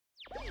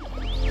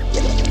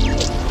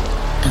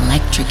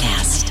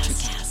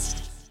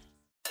Electrocast.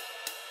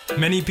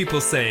 Many people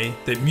say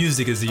that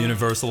music is a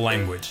universal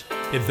language.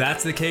 If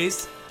that's the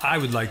case, I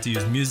would like to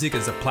use music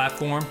as a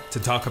platform to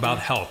talk about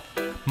health.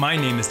 My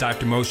name is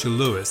Dr. Moshe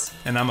Lewis,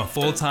 and I'm a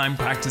full-time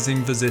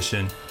practicing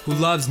physician who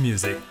loves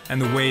music and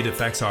the way it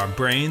affects our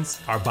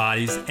brains, our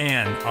bodies,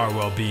 and our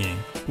well-being.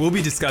 We'll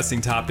be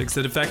discussing topics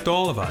that affect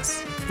all of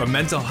us. From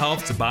mental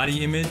health to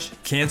body image,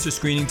 cancer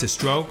screening to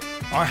stroke,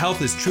 our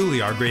health is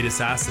truly our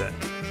greatest asset.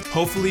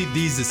 Hopefully,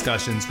 these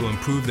discussions will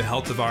improve the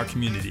health of our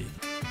community.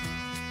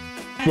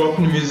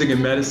 Welcome to Music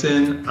and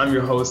Medicine. I'm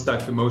your host,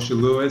 Dr. Moshe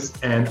Lewis,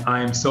 and I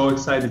am so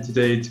excited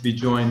today to be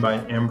joined by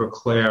Amber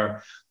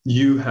Claire.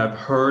 You have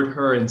heard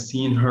her and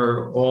seen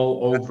her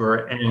all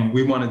over, and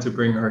we wanted to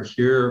bring her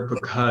here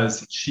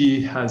because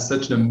she has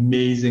such an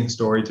amazing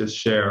story to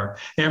share.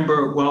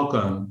 Amber,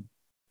 welcome.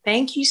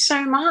 Thank you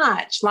so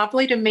much.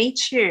 Lovely to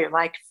meet you,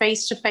 like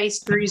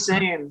face-to-face through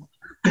Zoom.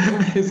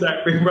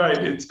 Exactly right.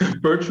 It's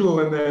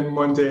virtual, and then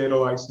one day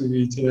it'll actually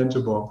be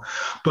tangible.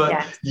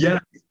 But yeah,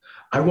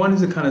 I wanted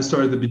to kind of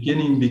start at the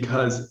beginning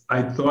because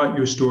I thought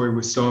your story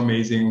was so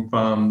amazing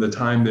from the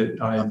time that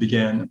I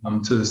began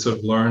to sort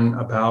of learn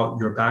about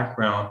your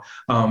background,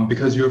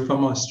 because you're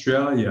from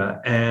Australia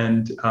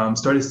and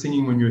started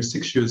singing when you were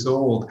 6 years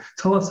old.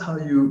 Tell us how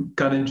you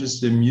got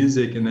interested in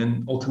music and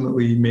then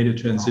ultimately made a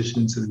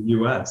transition to the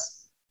US.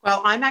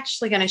 Well, I'm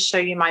actually going to show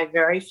you my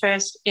very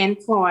first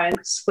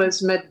influence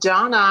was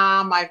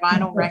Madonna, my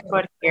vinyl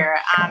record here.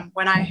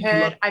 When I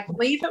heard, I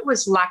believe it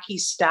was Lucky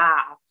Star.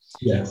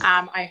 Yes.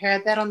 I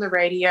heard that on the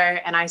radio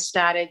and I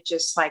started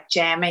just like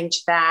jamming to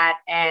that,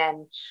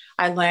 and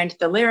I learned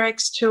the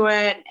lyrics to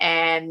it.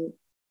 And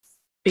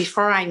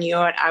before I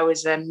knew it, I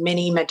was a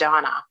mini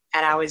Madonna,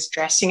 and I was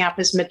dressing up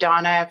as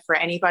Madonna for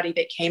anybody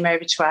that came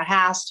over to our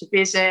house to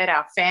visit,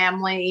 our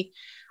family.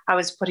 I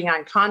was putting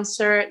on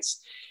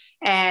concerts.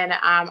 And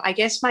I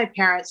guess my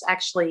parents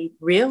actually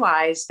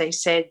realized, they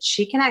said,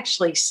 she can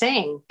actually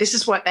sing. This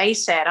is what they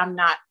said. I'm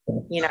not,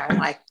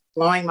 like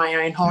blowing my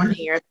own horn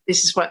here.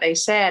 This is what they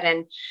said.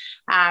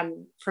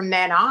 And from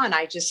then on,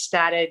 I just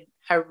started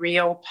a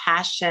real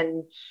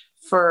passion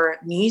for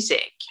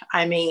music.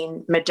 I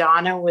mean,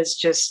 Madonna was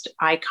just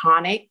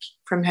iconic,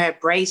 from her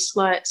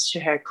bracelets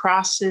to her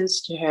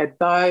crosses to her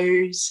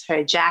bows,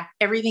 her jacket,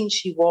 everything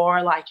she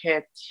wore, like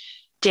her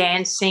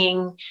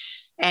dancing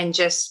and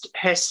just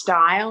her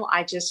style.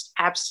 I just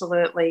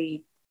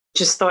absolutely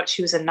just thought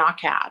she was a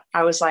knockout.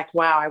 I was like,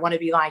 wow, I want to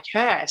be like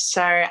her.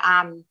 So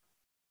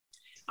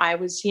I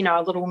was,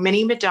 a little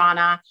mini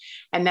Madonna.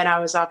 And then I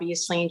was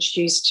obviously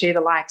introduced to the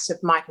likes of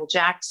Michael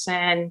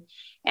Jackson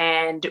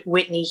and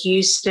Whitney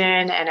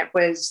Houston. And it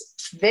was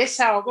this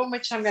album,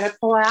 which I'm going to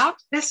pull out,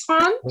 this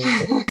one.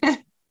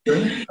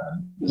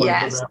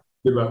 Yes.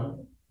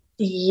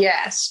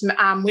 Yes,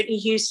 Whitney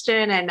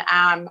Houston, and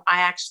I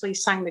actually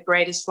sang The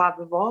Greatest Love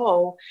of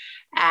All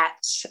at,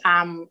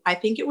 I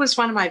think it was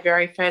one of my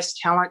very first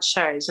talent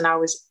shows, and I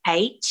was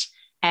 8,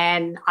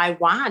 and I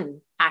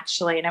won,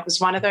 actually, and it was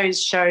one of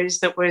those shows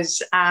that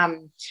was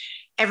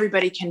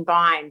everybody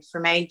combined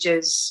from my age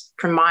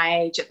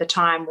at the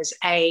time was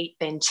 8,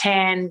 then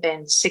 10,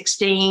 then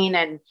 16,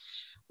 and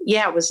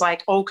yeah, it was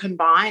like all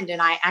combined,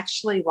 and I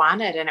actually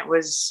won it, and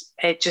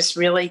it just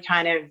really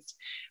kind of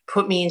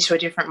put me into a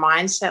different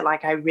mindset.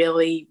 Like, I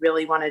really,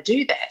 really want to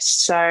do this.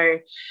 So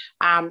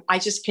I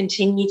just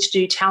continued to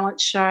do talent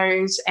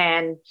shows,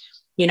 and,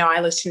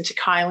 I listened to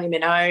Kylie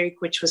Minogue,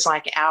 which was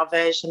like our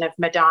version of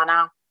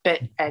Madonna,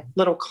 but a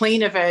little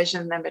cleaner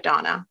version than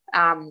Madonna,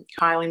 Kylie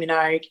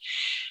Minogue.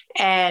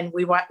 And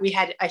we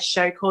had a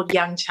show called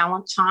Young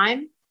Talent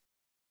Time,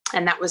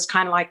 and that was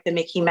kind of like the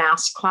Mickey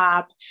Mouse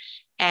Club.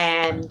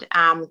 And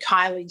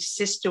Kylie's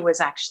sister was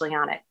actually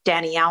on it,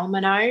 Danielle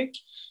Minogue.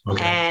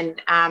 Okay.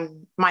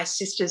 And my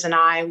sisters and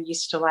I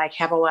used to like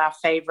have all our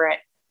favorite,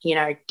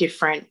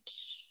 different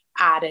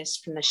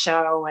artists from the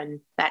show and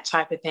that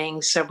type of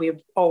thing. So we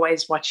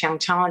always watch Young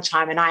Talent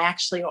Time. And I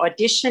actually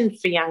auditioned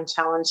for Young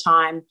Talent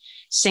Time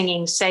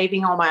singing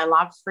Saving All My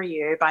Love for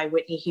You by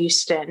Whitney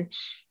Houston.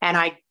 And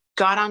I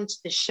got onto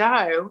the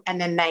show, and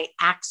then they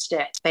axed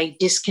it. They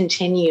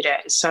discontinued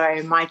it.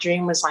 So my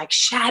dream was like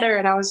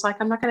shattered. I was like,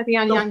 I'm not going to be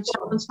on Young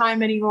Talent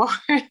Time anymore.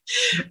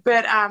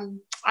 But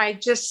I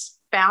just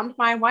found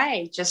my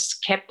way,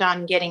 just kept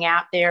on getting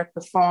out there,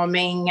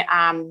 performing,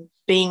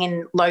 being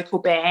in local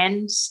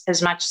bands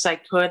as much as I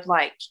could,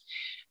 like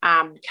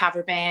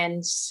cover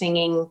bands,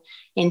 singing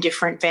in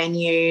different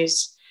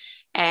venues.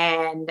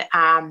 And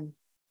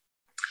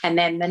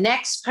then the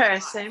next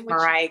person,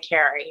 Mariah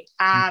Carey,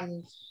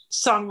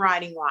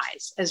 songwriting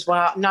wise as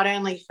well, not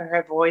only for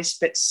her voice,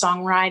 but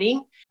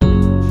songwriting.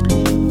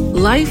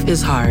 Life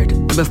is hard,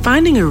 but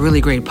finding a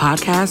really great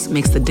podcast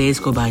makes the days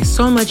go by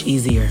so much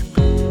easier.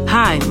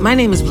 Hi, my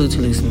name is Blue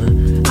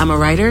Telusma. I'm a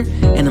writer,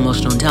 an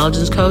emotional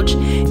intelligence coach,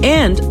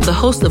 and the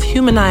host of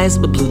Humanize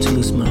with Blue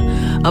Telusma,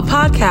 a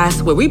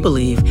podcast where we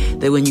believe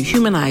that when you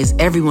humanize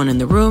everyone in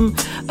the room,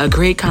 a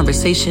great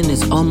conversation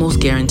is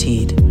almost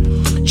guaranteed.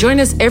 Join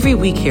us every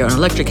week here on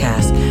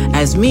Electricast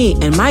as me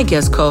and my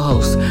guest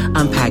co-hosts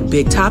unpack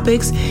big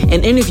topics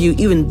and interview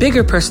even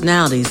bigger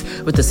personalities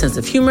with a sense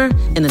of humor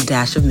and a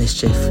dash of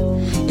mischief.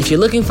 If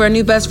you're looking for a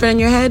new best friend in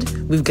your head,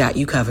 we've got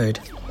you covered.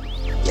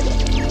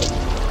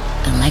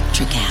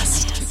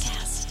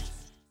 Electricast.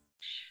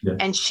 Yeah.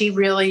 And she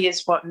really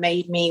is what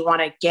made me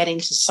want to get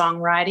into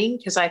songwriting,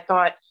 because I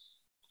thought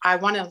I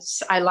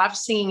love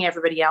singing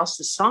everybody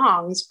else's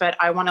songs, but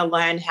I want to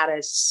learn how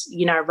to,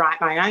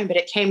 write my own. But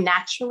it came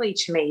naturally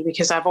to me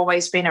because I've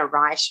always been a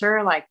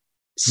writer, like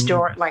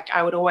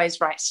I would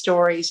always write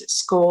stories at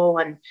school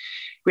and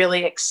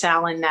really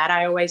excel in that.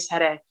 I always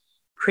had a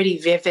pretty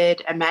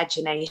vivid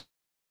imagination.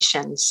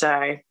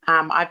 So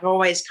I've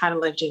always kind of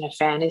lived in a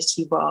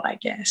fantasy world, I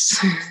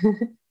guess.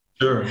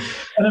 Sure.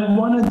 And I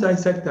want to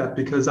dissect that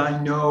because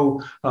I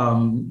know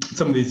some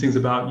of these things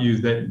about you,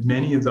 that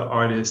many of the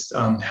artists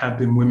have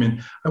been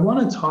women. I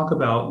want to talk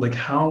about like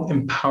how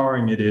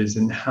empowering it is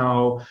and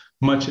how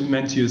much it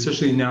meant to you,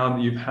 especially now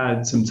that you've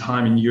had some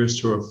time and years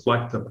to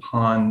reflect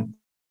upon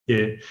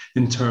it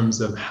in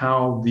terms of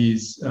how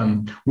these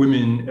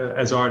women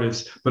as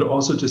artists, but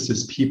also just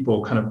as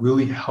people, kind of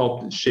really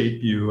helped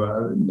shape you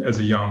as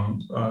a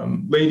young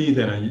lady,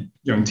 then a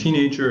young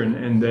teenager,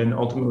 and then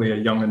ultimately a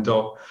young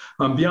adult.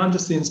 Beyond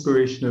just the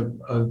inspiration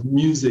of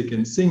music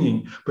and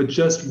singing, but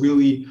just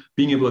really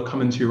being able to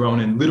come into your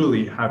own and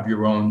literally have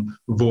your own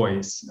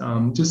voice.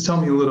 Just tell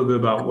me a little bit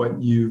about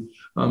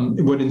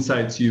what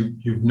insights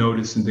you've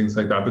noticed and things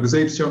like that, because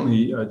they've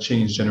certainly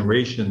changed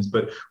generations,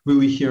 but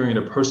really hearing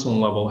at a personal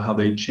level how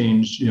they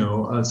changed,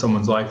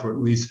 someone's life, or at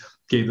least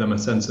gave them a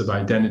sense of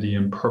identity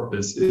and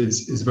purpose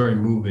is very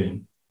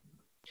moving.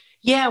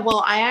 Yeah,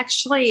 well, I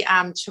actually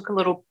took a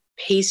little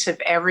piece of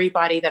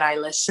everybody that I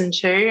listened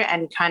to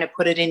and kind of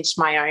put it into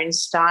my own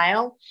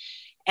style.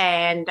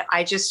 And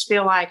I just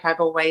feel like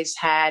I've always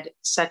had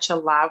such a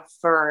love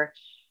for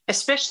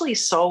especially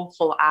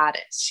soulful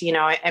artists,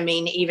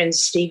 even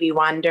Stevie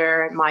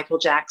Wonder, Michael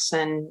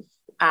Jackson.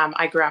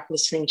 I grew up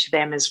listening to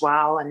them as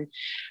well. And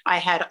I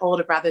had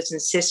older brothers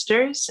and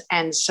sisters.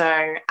 And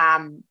so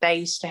they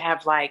used to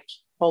have like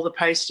all the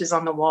posters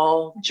on the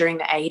wall during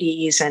the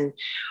 80s. And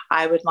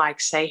I would like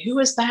say, who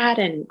was that?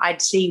 And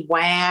I'd see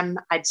Wham,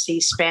 I'd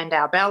see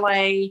Spandau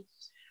Ballet.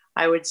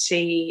 I would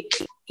see,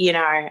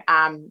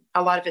 a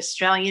lot of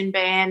Australian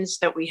bands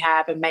that we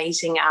have,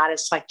 amazing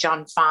artists like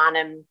John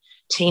Farnham,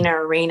 Tina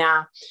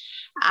Arena.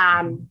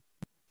 And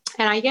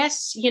I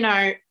guess,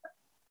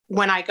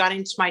 when I got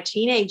into my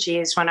teenage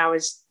years,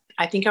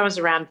 I think I was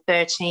around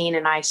 13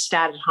 and I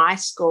started high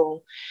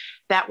school,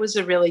 that was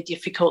a really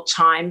difficult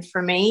time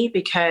for me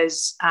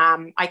because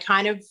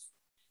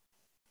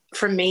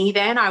for me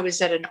then, I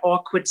was at an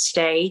awkward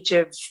stage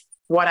of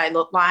what I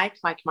looked like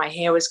my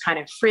hair was kind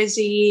of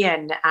frizzy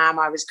and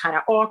I was kind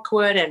of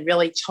awkward and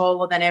really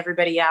taller than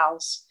everybody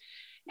else.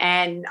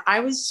 And I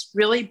was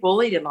really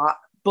bullied a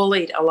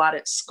lot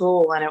at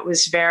school, and it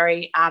was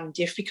very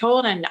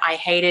difficult. And I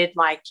hated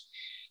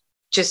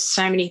just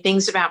so many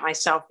things about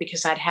myself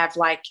because I'd have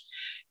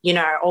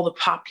all the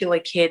popular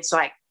kids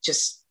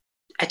just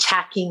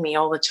attacking me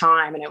all the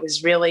time. And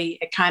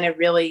it kind of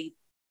really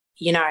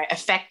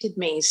affected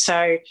me.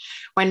 So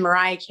when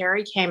Mariah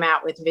Carey came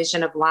out with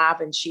Vision of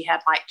Love and she had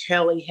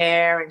curly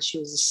hair and she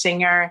was a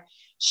singer,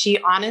 she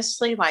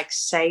honestly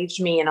saved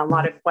me in a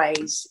lot of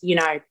ways,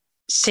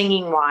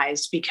 singing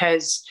wise,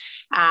 because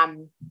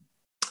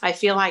I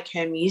feel like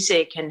her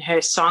music and her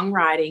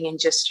songwriting and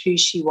just who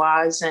she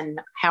was and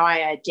how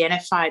I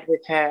identified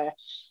with her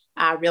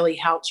really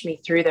helped me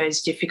through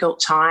those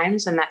difficult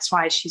times. And that's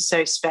why she's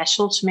so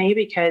special to me,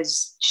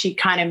 because she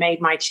kind of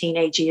made my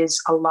teenage years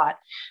a lot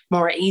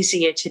more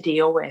easier to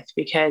deal with,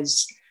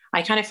 because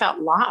I kind of felt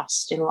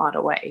lost in a lot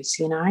of ways,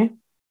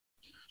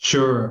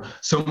 Sure.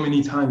 So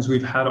many times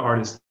we've had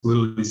artists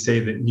literally say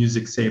that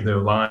music saved their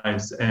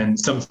lives, and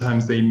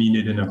sometimes they mean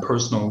it in a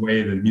personal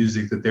way. The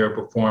music that they're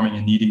performing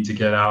and needing to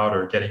get out,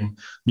 or getting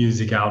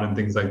music out and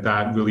things like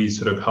that, really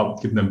sort of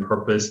help give them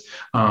purpose.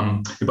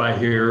 If I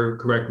hear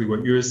correctly,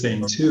 what you're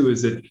saying too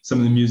is that some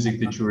of the music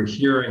that you were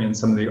hearing and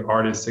some of the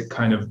artists that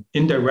kind of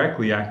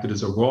indirectly acted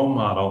as a role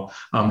model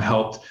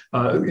helped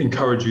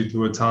encourage you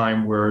through a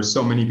time where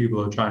so many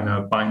people are trying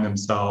to find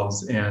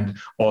themselves and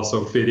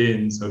also fit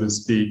in, so to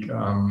speak.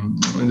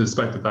 And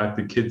despite the fact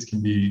that kids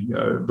can be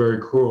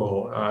very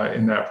cruel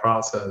in that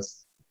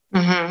process.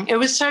 Mm-hmm. It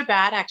was so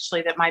bad,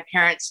 actually, that my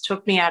parents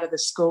took me out of the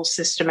school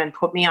system and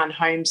put me on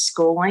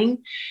homeschooling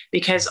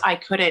because I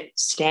couldn't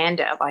stand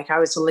it. I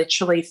was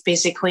literally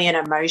physically and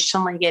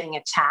emotionally getting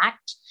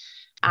attacked.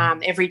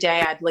 Every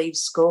day I'd leave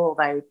school,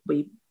 they'd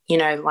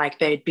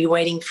be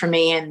waiting for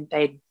me and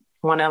they'd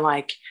want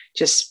to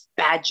just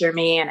badger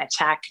me and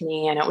attack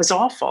me. And it was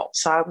awful.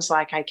 So I was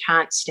like, I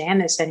can't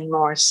stand this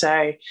anymore.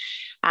 So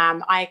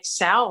I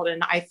excelled.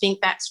 And I think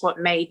that's what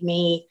made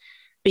me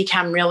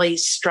become really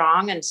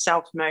strong and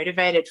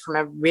self-motivated from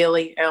a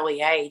really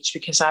early age,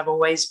 because I've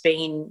always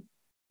been,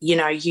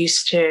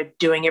 used to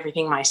doing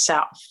everything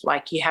myself.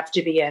 You have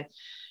to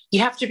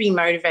be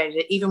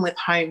motivated, even with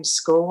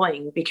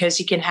homeschooling, because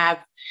you can have,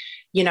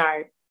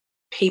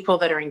 people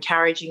that are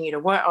encouraging you to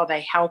work or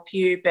they help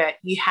you, but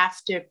you have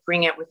to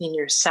bring it within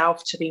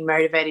yourself to be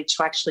motivated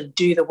to actually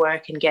do the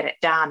work and get it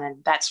done.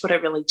 And that's what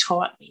it really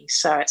taught me.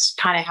 So it's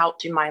kind of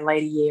helped in my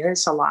later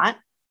years a lot.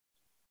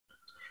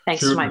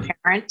 Thanks to my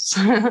parents.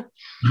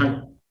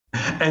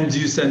 And do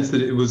you sense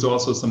that it was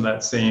also some of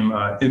that same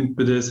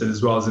impetus and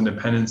as well as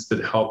independence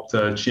that helped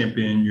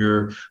champion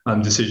your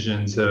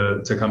decision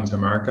to come to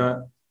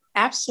America?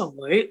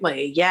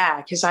 Absolutely.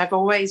 Yeah. Because I've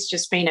always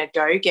just been a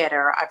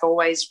go-getter. I've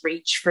always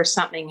reached for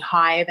something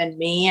higher than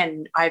me.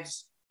 And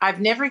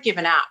I've never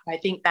given up. I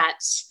think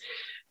that's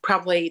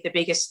probably the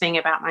biggest thing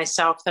about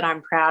myself that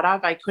I'm proud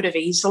of. I could have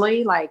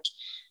easily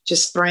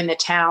just thrown the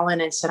towel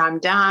in and said, I'm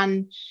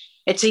done.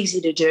 It's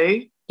easy to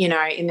do,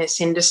 in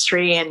this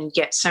industry, and you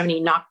get so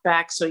many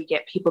knockbacks, or you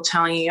get people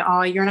telling you,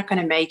 oh, you're not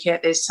going to make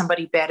it. There's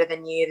somebody better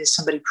than you. There's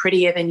somebody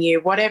prettier than you,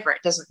 whatever.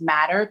 It doesn't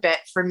matter. But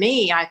for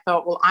me, I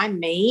thought, well,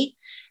 I'm me.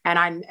 And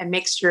I'm a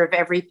mixture of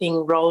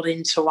everything rolled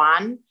into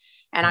one,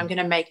 and I'm going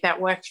to make that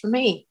work for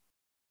me.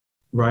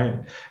 Right.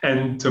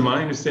 And to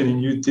my understanding,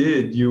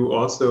 you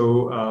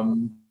also,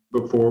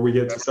 before we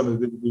get to some of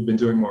the things we've been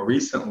doing more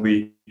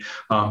recently,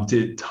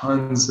 did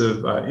tons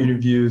of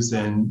interviews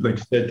and, like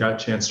you said, got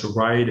a chance to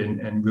write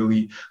and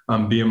really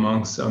be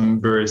amongst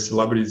various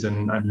celebrities,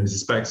 and I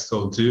suspect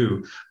still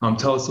do.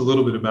 Tell us a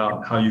little bit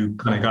about how you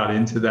kind of got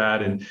into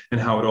that and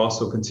how it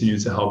also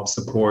continues to help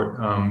support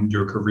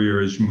your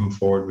career as you move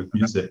forward with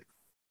music.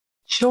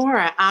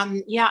 Sure.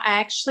 I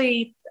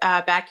actually,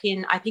 back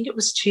in, I think it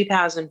was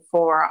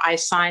 2004, I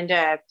signed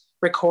a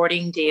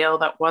recording deal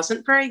that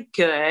wasn't very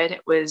good.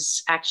 It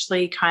was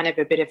actually kind of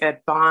a bit of a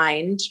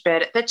bind,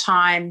 but at the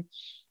time,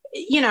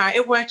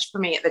 it worked for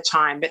me at the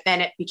time, but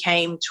then it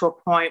became to a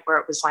point where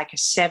it was like a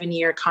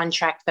 7-year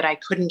contract that I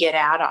couldn't get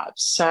out of.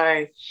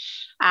 So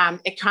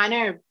it kind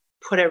of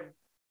put a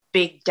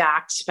big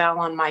dark spell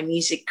on my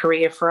music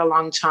career for a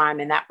long time,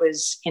 and that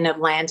was in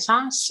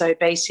Atlanta. So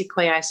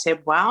basically I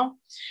said, well,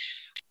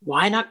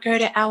 why not go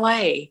to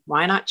LA?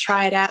 Why not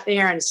try it out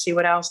there and see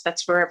what else?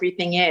 That's where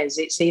everything is.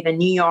 It's either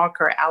New York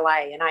or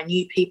LA. And I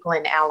knew people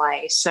in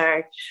LA.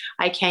 So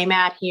I came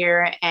out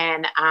here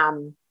and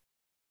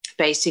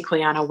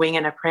basically on a wing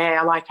and a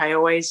prayer, like I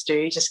always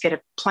do, just get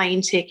a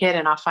plane ticket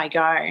and off I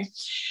go.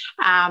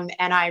 And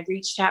I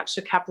reached out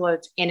to a couple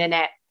of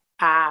internet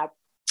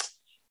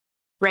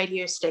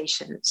radio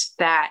stations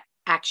that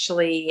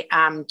actually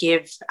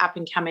give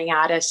up-and-coming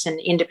artists and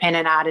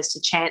independent artists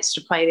a chance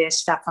to play their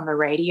stuff on the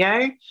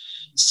radio.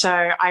 So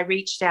I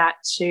reached out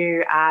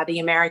to the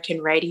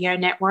American Radio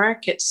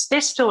Network.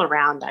 They're still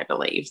around, I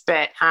believe,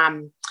 but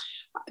I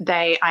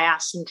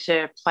asked them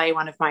to play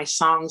one of my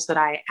songs that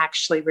I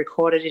actually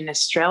recorded in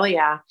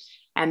Australia,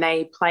 and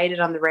they played it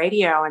on the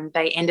radio, and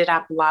they ended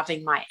up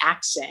loving my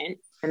accent.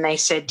 And they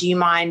said, do you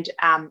mind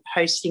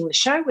hosting the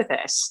show with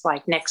us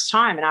next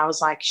time? And I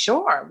was like,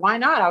 sure, why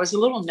not? I was a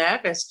little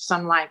nervous because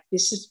I'm like,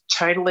 this is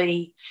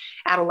totally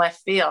out of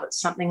left field. It's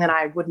something that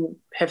I wouldn't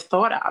have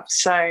thought of.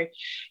 So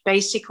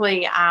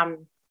basically,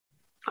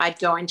 I'd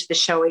go into the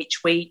show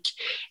each week,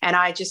 and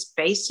I just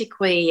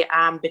basically,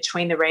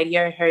 between the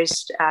radio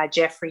host,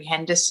 Jeffrey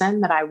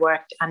Henderson, that I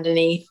worked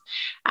underneath,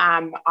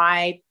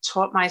 I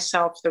taught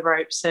myself the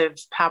ropes of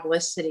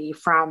publicity,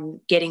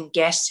 from getting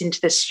guests into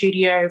the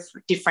studio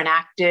for different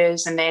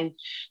actors, and then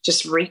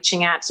just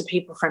reaching out to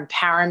people from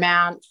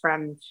Paramount,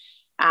 from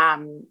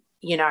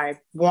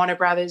Warner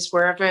Brothers,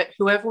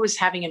 whoever was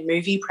having a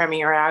movie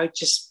premiere, I would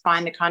just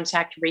find the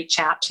contact, reach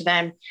out to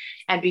them.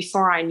 And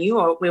before I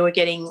knew it, we were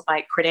getting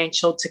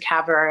credentialed to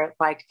cover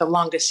The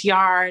Longest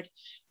Yard,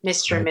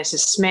 Mr. and Mrs.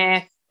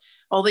 Smith,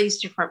 all these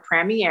different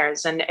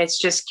premieres. And it's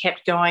just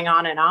kept going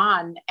on.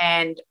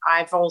 And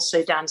I've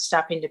also done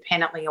stuff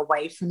independently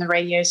away from the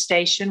radio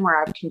station,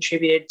 where I've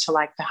contributed to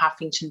the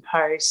Huffington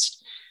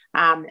Post,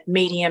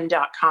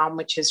 medium.com,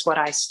 which is what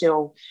I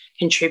still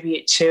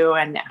contribute to.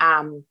 And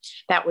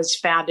that was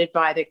founded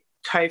by the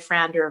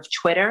co-founder of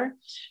Twitter.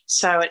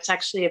 So it's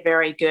actually a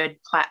very good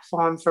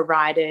platform for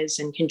writers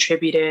and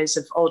contributors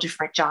of all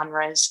different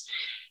genres.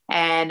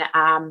 And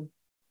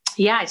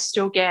I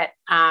still get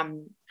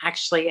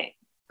actually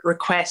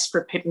requests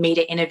for me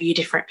to interview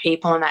different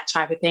people and that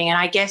type of thing. And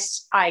I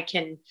guess I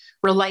can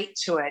relate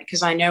to it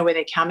because I know where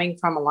they're coming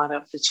from a lot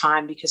of the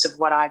time because of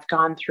what I've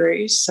gone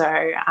through. So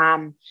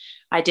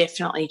I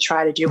definitely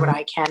try to do what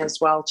I can as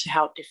well to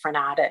help different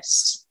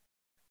artists.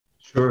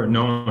 Sure.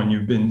 No, and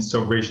you've been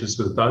so gracious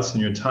with us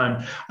and your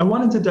time. I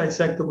wanted to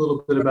dissect a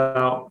little bit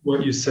about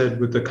what you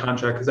said with the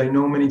contract, because I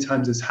know many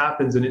times this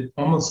happens and it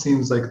almost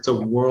seems like it's a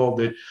world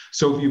that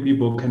so few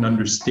people can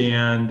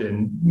understand.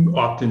 And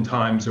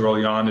oftentimes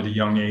early on at a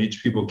young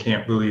age, people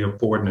can't really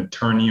afford an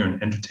attorney or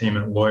an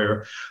entertainment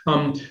lawyer.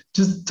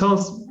 Just tell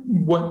us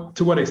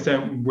to what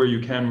extent, where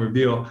you can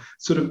reveal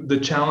sort of the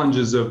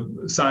challenges of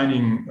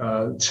signing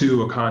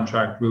to a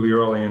contract really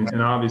early.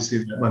 And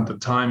obviously the length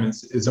of time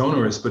is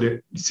onerous, but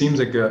it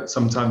seems like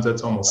sometimes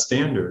that's almost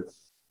standard.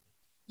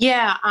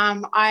 Yeah,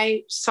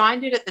 I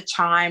signed it at the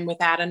time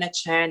without an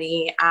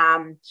attorney.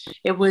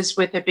 It was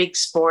with a big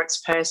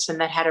sports person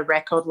that had a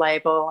record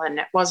label, and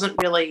it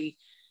wasn't really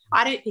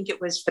I don't think it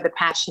was for the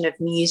passion of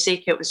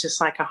music. It was just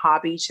like a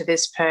hobby to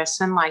this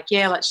person. Like,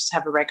 yeah, let's just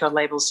have a record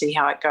label, see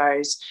how it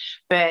goes.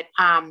 But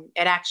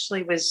it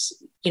actually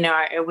was,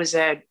 it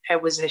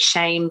was a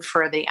shame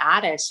for the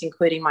artists,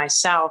 including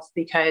myself,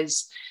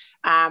 because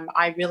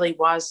I really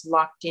was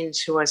locked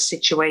into a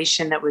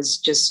situation that was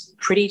just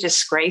pretty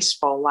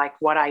disgraceful, like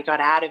what I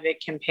got out of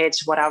it compared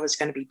to what I was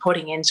going to be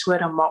putting into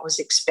it and what was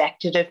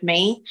expected of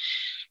me,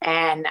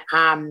 and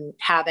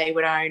how they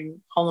would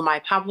own all of my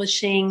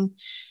publishing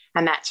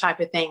and that type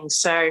of thing.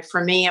 So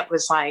for me, it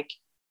was like,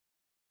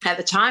 at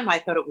the time, I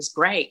thought it was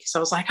great because I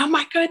was like, oh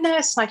my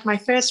goodness, like my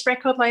first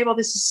record label,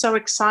 this is so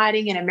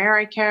exciting in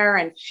America.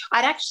 And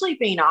I'd actually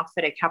been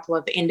offered a couple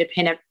of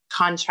independent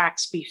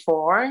contracts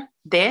before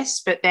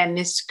this, but then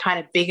this kind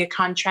of bigger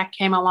contract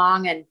came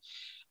along, and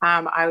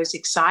I was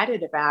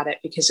excited about it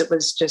because it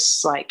was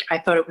just like, I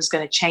thought it was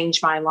going to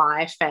change my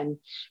life and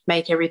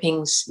make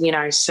everything,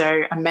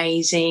 so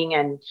amazing,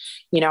 and,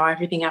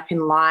 everything up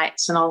in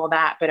lights and all of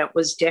that. But it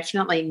was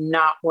definitely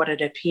not what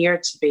it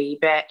appeared to be.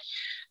 But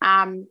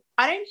I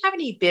don't have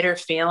any bitter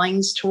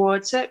feelings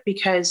towards it,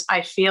 because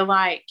I feel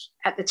like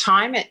at the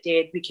time it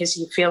did, because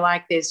you feel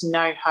like there's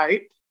no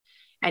hope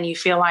and you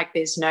feel like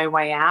there's no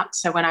way out.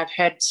 So when I've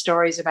heard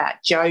stories about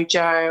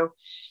JoJo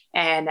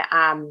and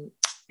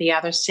the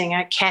other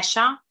singer,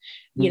 Kesha,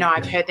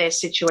 I've heard their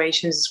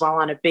situations as well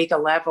on a bigger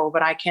level,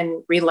 but I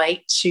can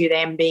relate to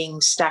them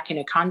being stuck in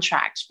a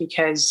contract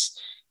because,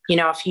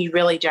 if you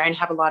really don't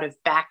have a lot of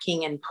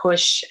backing and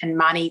push and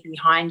money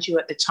behind you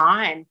at the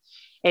time,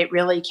 it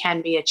really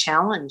can be a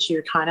challenge.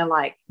 You're kind of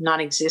like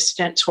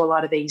non-existent to a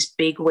lot of these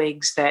big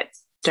wigs that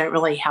don't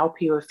really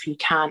help you if you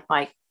can't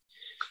like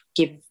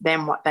give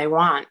them what they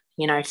want,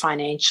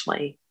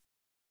 financially.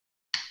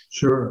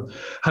 Sure.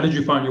 How did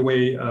you find your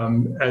way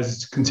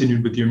as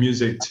continued with your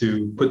music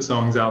to put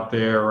songs out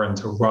there and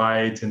to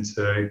write and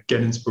to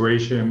get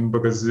inspiration?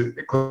 Because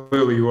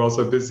clearly you were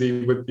also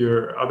busy with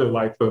your other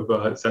life of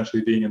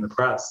essentially being in the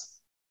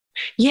press.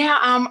 Yeah,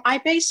 I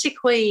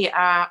basically,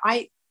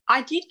 I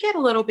did get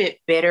a little bit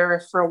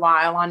bitter for a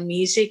while on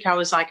music. I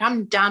was like,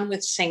 I'm done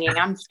with singing.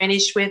 I'm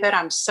finished with it.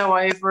 I'm so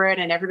over it.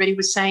 And everybody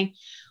was saying,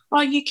 oh,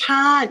 you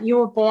can't. You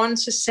were born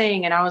to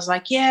sing. And I was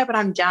like, yeah, but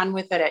I'm done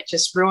with it. It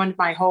just ruined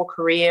my whole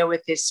career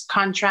with this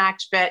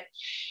contract. But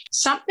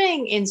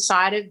something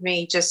inside of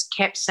me just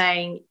kept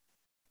saying,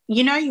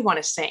 you want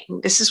to sing.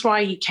 This is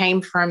why you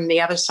came from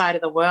the other side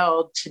of the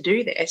world to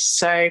do this.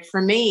 So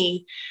for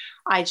me,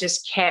 I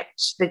just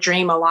kept the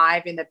dream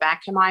alive in the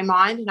back of my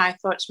mind. And I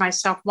thought to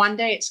myself, one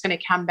day it's going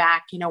to come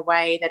back in a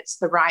way that's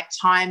the right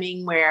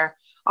timing, where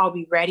I'll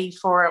be ready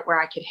for it,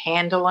 where I could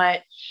handle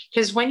it.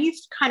 Because when you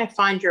kind of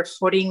find your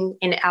footing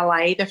in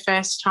LA the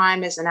first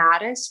time as an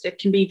artist, it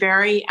can be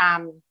very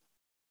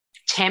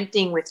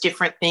tempting with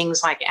different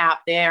things like out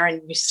there,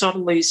 and you sort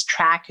of lose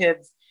track of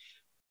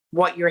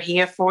what you're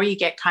here for. You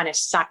get kind of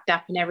sucked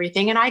up in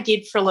everything. And I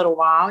did for a little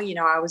while.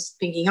 I was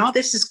thinking, oh,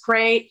 this is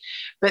great.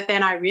 But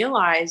then I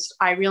realized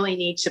I really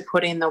need to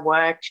put in the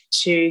work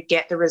to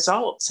get the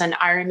results. And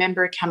I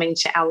remember coming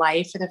to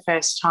LA for the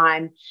first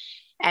time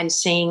and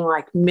seeing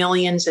like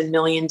millions and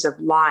millions of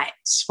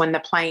lights when the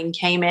plane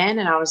came in.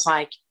 And I was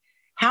like,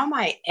 how am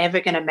I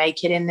ever going to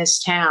make it in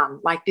this town?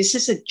 Like, this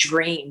is a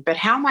dream, but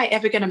how am I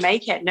ever going to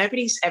make it?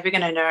 Nobody's ever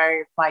going to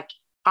know, like,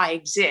 I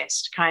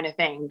exist, kind of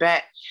thing.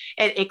 But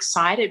it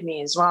excited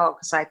me as well,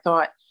 because I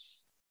thought,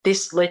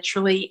 this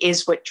literally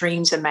is what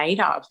dreams are made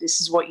of.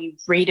 This is what you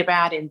read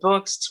about in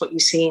books. It's what you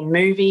see in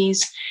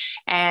movies.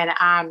 And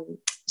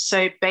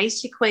so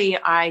basically,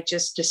 I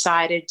just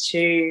decided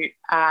to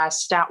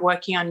start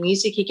working on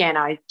music again.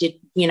 I did,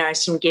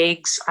 some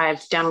gigs.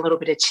 I've done a little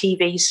bit of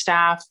TV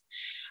stuff.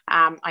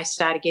 I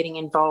started getting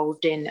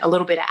involved in a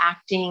little bit of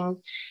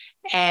acting.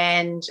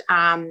 And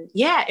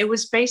it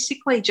was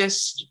basically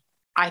just,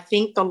 I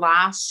think the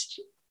last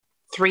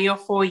 3 or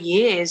 4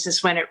 years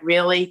is when it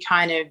really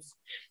kind of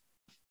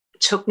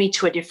took me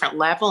to a different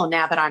level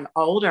now that I'm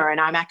older.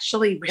 And I'm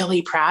actually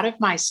really proud of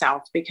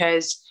myself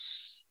because,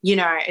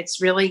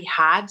 it's really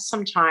hard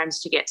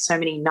sometimes to get so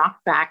many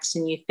knockbacks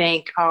and you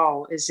think,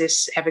 oh, is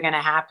this ever going to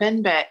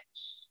happen? But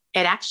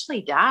it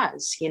actually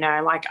does.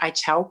 Like I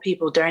tell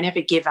people, don't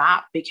ever give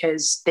up,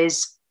 because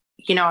there's,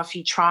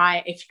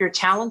 if you're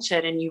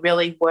talented and you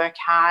really work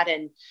hard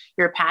and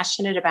you're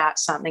passionate about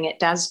something, it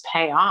does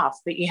pay off.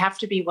 But you have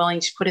to be willing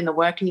to put in the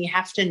work, and you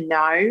have to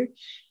know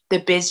the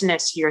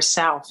business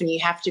yourself, and you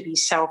have to be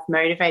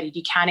self-motivated.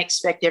 You can't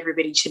expect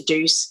everybody to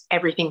do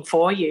everything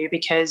for you,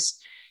 because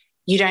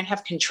you don't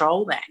have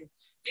control then.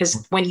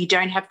 Because when you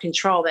don't have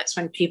control, that's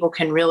when people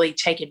can really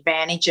take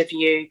advantage of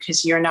you,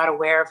 because you're not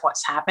aware of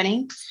what's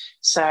happening.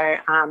 So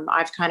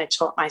I've kind of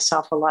taught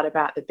myself a lot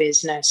about the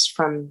business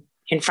from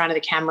in front of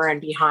the camera and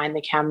behind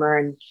the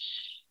camera, and,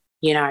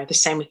 the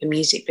same with the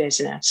music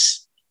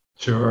business.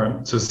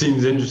 Sure. So it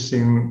seems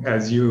interesting,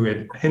 as you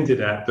had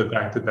hinted at, the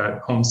fact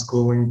that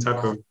homeschooling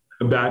type of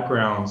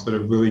background sort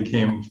of really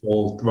came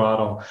full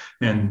throttle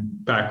and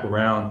back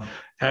around.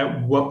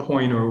 At what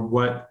point or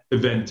what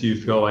event do you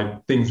feel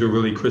like things were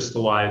really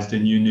crystallized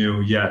and you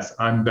knew, yes,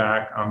 I'm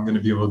back, I'm going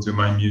to be able to do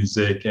my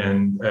music,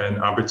 and an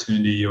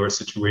opportunity or a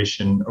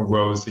situation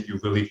arose that you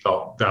really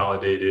felt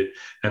validated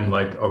and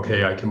like,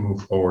 okay, I can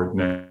move forward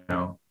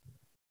now?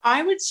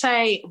 I would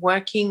say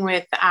working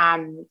with,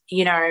 coming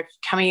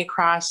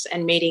across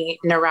and meeting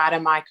Narada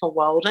Michael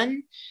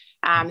Walden,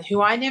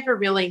 who I never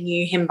really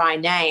knew him by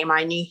name.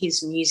 I knew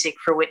his music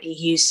for Whitney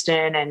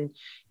Houston and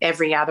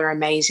every other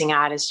amazing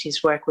artist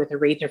he's worked with,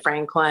 Aretha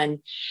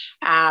Franklin.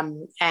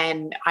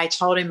 And I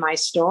told him my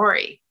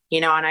story,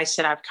 and I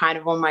said, I've kind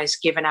of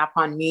almost given up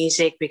on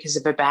music because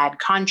of a bad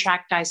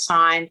contract I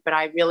signed, but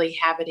I really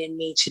have it in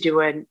me to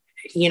do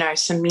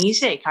some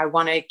music. I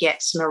want to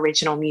get some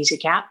original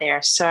music out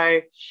there. So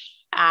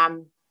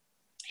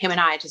him and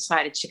I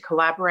decided to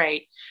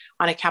collaborate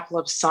on a couple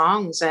of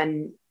songs,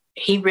 and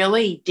he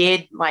really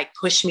did like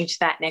push me to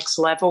that next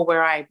level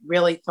where I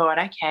really thought,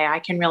 okay, I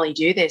can really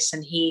do this.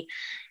 And he,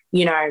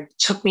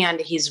 took me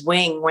under his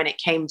wing when it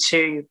came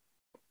to,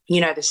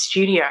 the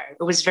studio.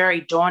 It was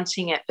very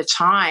daunting at the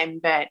time,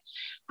 but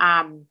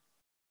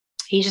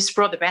he just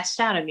brought the best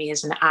out of me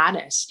as an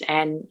artist.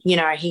 And,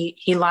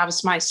 he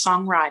loves my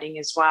songwriting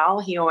as well.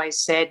 He always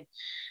said,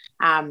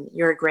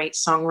 you're a great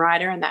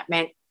songwriter. And that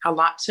meant a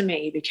lot to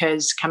me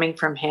because coming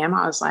from him,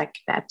 I was like,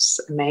 that's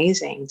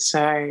amazing.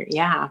 So,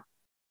 yeah.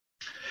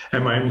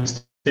 And my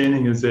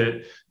understanding is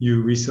that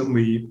you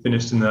recently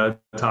finished in the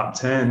top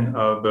 10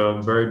 of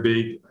a very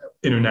big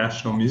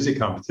international music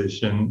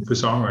competition for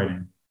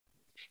songwriting.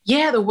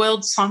 Yeah, the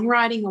World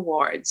Songwriting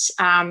Awards.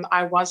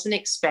 I wasn't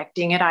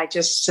expecting it. I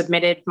just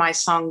submitted my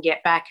song,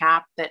 Get Back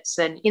Up. That's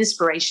an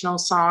inspirational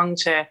song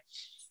to,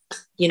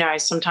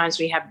 sometimes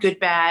we have good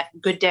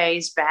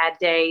days, bad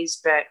days,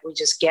 but we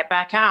just get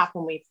back up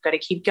and we've got to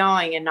keep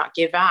going and not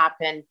give up.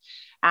 And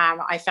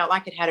I felt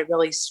like it had a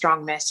really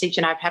strong message.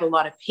 And I've had a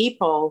lot of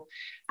people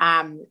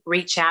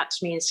reach out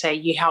to me and say,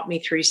 you helped me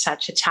through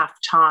such a tough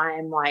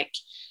time, like,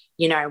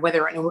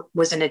 whether it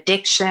was an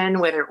addiction,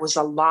 whether it was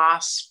a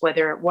loss,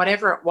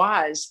 whatever it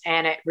was.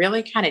 And it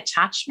really kind of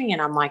touched me.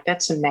 And I'm like,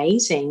 that's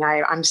amazing.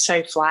 I'm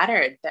so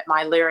flattered that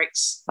my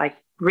lyrics like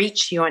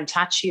reach you and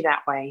touch you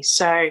that way.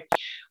 So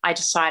I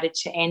decided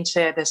to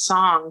enter the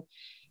song,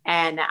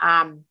 and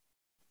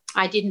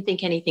I didn't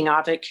think anything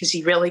of it because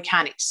you really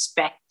can't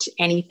expect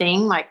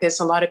anything. Like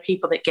there's a lot of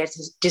people that get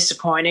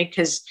disappointed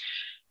because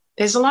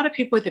there's a lot of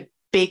people with a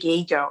big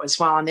ego as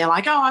well. And they're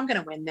like, oh, I'm going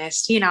to win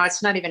this.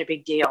 It's not even a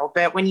big deal.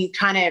 But when you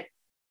kind of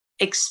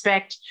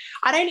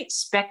I don't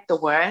expect the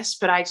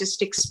worst, but I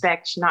just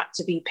expect not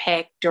to be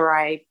picked, or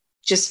I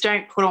just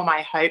don't put all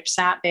my hopes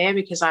out there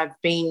because I've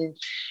been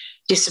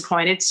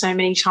disappointed so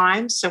many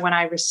times. So when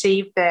I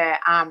received the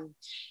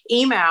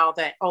email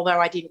that although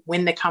I didn't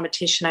win the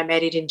competition, I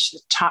made it into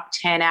the top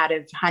 10 out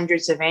of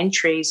hundreds of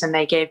entries, and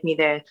they gave me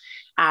the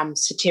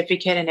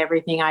certificate and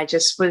everything, I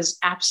just was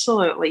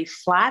absolutely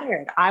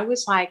flattered. I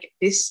was like,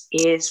 this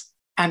is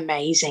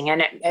amazing.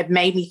 And it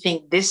made me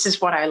think this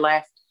is what I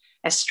left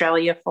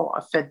Australia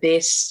for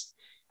this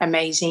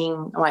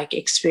amazing like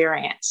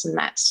experience. And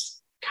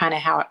that's kind of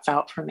how it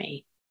felt for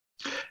me.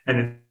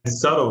 And it's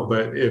subtle,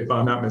 but if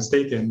I'm not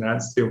mistaken,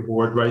 that's the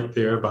award right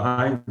there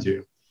behind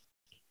you.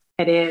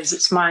 It is.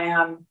 It's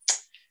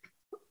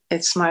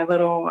my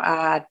little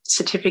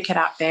certificate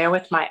up there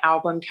with my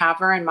album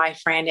cover, and my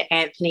friend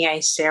Anthony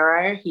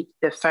Acero,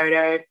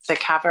 the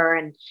cover,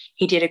 and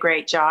he did a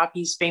great job.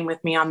 He's been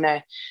with me on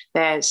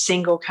the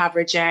single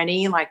cover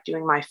journey, like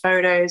doing my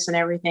photos and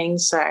everything.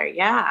 So,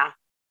 yeah.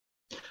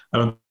 I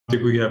don't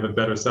think we have a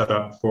better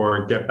setup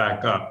for Get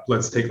Back Up.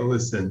 Let's take a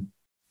listen.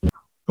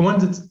 I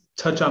wanted to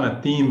touch on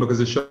a theme because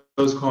the show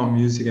is called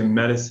Music and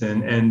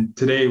Medicine. And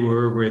today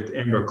we're with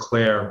Amber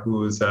Claire,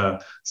 who is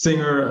a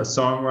singer, a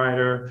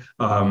songwriter,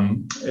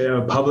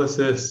 a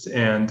publicist,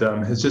 and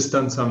has just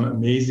done some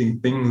amazing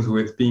things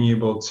with being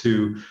able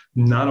to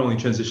not only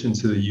transition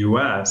to the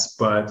US,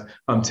 but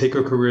take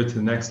her career to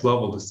the next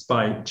level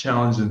despite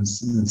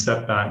challenges and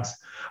setbacks.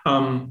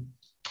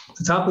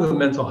 The topic of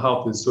mental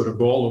health is sort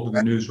of all over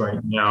the news right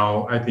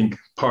now. I think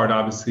part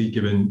obviously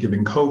given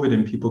COVID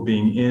and people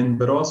being in,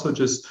 but also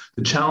just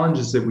the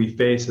challenges that we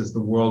face as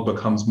the world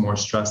becomes more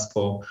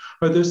stressful.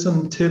 Are there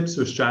some tips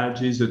or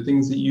strategies or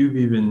things that you've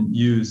even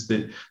used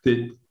that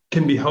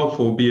can be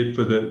helpful, be it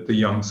for the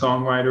young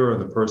songwriter or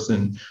the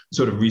person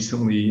sort of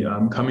recently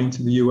coming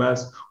to the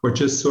US, or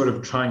just sort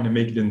of trying to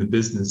make it in the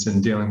business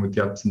and dealing with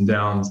the ups and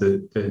downs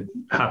that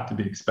have to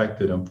be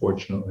expected,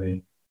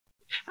 unfortunately?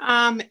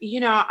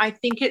 I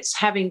think it's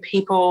having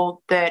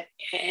people that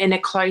in a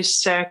close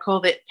circle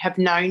that have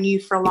known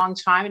you for a long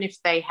time. And if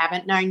they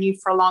haven't known you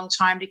for a long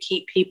time, to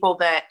keep people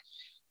that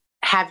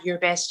have your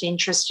best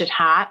interest at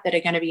heart, that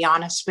are going to be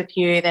honest with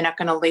you. They're not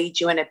going to lead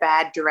you in a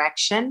bad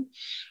direction.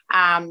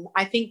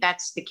 I think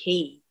that's the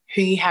key,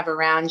 who you have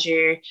around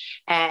you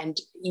and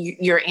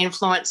your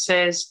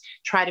influences.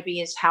 Try to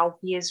be as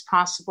healthy as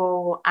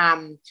possible.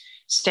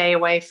 Stay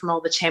away from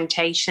all the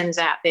temptations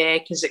out there,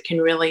 because it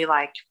can really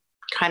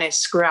kind of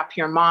screw up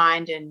your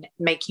mind and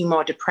make you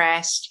more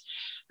depressed.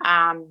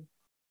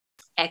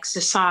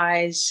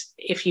 exercise.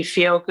 If you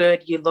feel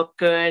good, you look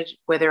good,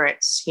 whether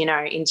it's,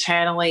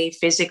 internally,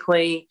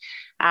 physically.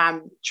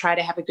 Try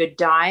to have a good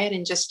diet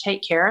and just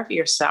take care of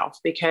yourself,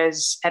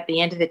 because at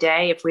the end of the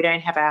day, if we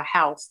don't have our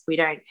health, we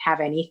don't have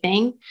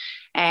anything.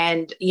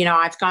 And,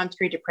 I've gone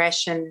through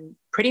depression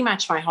pretty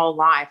much my whole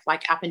life,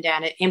 like up and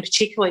down, and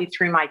particularly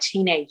through my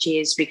teenage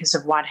years because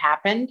of what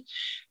happened.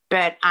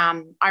 But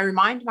I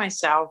remind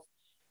myself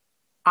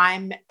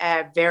I'm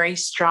a very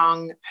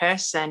strong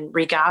person,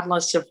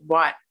 regardless of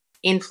what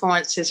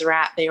influences are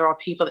out there or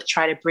people that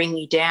try to bring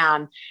me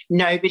down.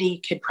 Nobody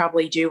could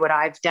probably do what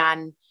I've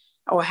done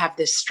or have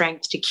the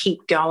strength to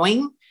keep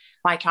going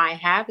like I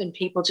have. And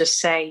people just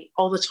say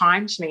all the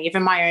time to me,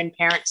 even my own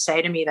parents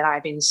say to me that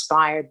I've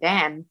inspired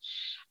them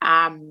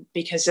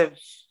because of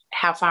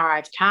how far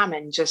I've come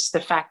and just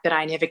the fact that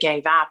I never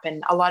gave up.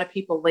 And a lot of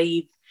people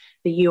leave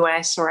the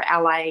US or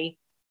LA,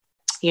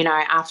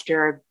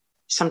 after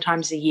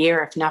sometimes a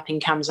year if nothing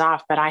comes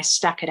off, but I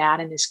stuck it out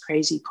in this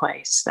crazy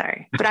place. So,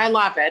 but I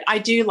love it. I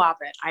do love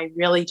it. I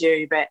really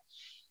do. But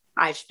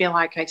I feel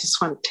like I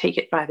just want to take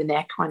it by the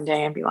neck one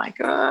day and be like,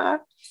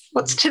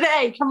 what's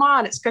today? Come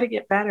on, it's got to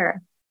get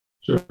better.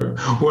 Sure.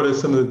 What are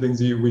some of the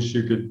things you wish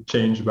you could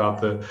change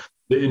about the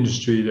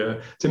industry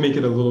to make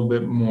it a little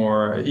bit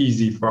more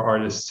easy for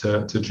artists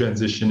to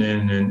transition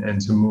in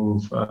and to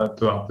move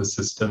throughout the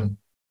system?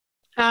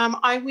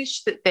 I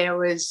wish that there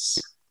was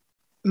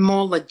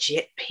more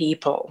legit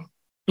people.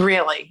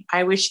 Really,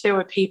 I wish there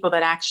were people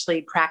that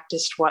actually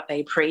practiced what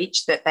they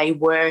preach, that they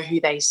were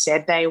who they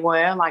said they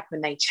were. Like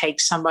when they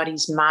take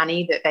somebody's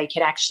money, that they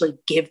could actually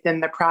give them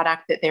the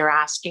product that they're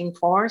asking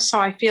for. So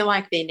I feel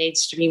like there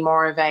needs to be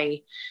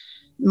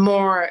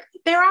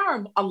there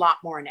are a lot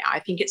more now.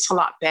 I think it's a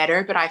lot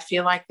better, but I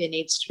feel like there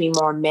needs to be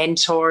more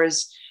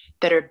mentors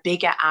that are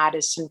bigger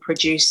artists and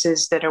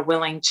producers that are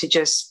willing to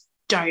just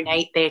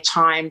donate their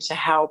time to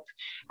help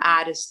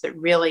artists that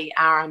really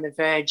are on the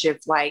verge of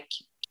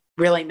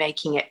really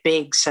making it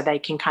big, so they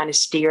can kind of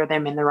steer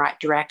them in the right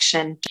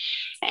direction.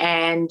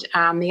 And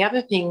the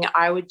other thing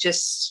I would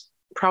just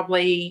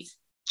probably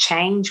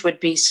change would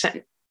be,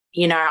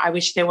 I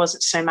wish there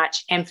wasn't so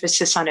much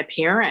emphasis on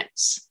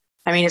appearance.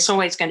 I mean, it's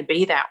always going to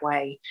be that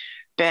way,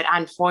 but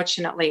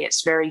unfortunately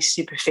it's very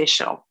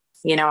superficial,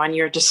 and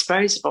you're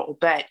disposable.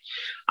 But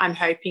I'm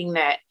hoping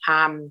that,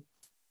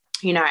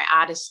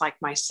 artists like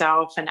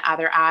myself and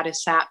other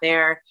artists out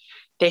there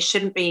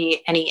shouldn't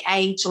be any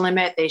age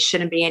limit. There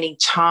shouldn't be any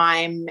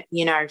time,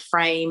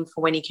 frame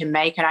for when you can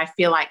make it. I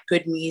feel like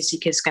good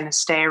music is going to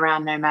stay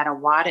around no matter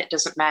what. It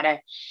doesn't matter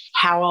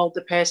how old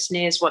the person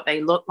is, what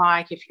they look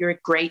like. If you're a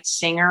great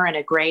singer and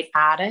a great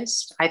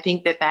artist, I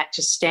think that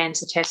just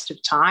stands the test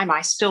of time.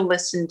 I still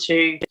listen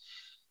to,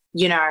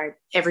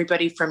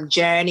 everybody from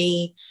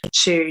Journey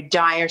to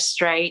Dire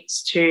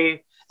Straits to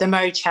the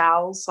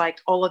Motels, like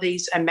all of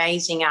these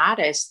amazing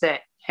artists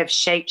that have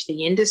shaped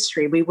the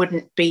industry. We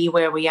wouldn't be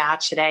where we are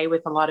today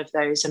with a lot of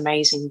those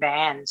amazing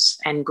bands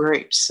and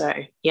groups. So,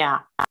 yeah.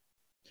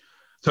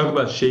 Talk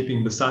about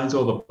shaping, besides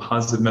all the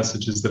positive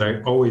messages that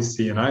I always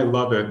see, and I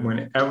love it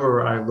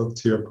whenever I look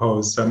to your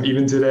posts,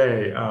 even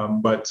today,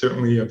 but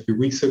certainly a few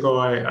weeks ago,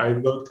 I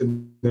looked,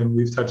 and then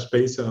we've touched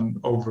base on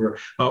over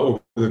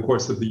the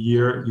course of the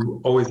year. You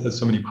always have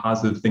so many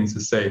positive things to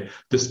say,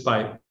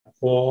 despite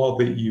all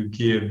that you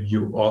give.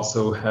 You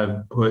also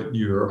have put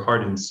your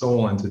heart and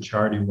soul into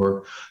charity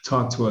work.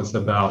 Talk to us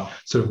about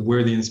sort of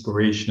where the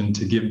inspiration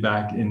to give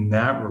back in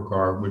that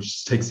regard,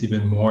 which takes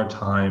even more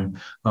time,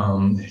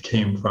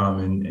 came from,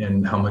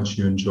 and how much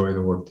you enjoy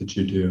the work that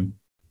you do.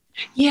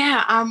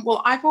 Yeah,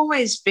 well, I've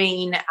always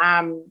been,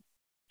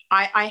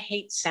 I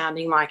hate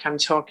sounding like I'm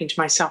talking to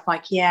myself,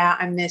 like, yeah,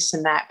 I'm this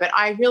and that, but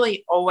I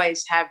really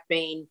always have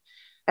been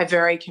a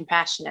very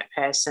compassionate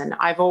person.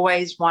 I've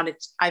always wanted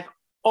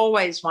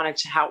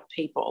to help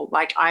people.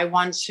 Like, I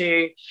want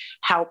to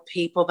help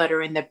people that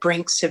are in the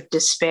brinks of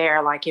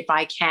despair, like if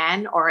I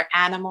can, or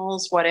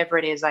animals, whatever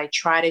it is. I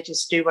try to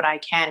just do what I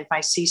can. If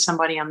I see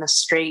somebody on the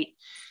street,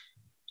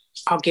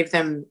 I'll give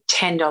them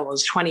 $10,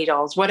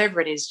 $20, whatever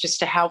it is, just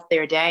to help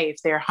their day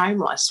if they're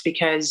homeless,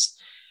 because,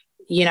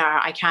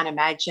 I can't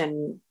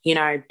imagine,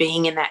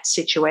 being in that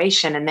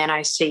situation. And then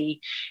I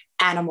see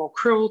animal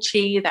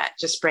cruelty, that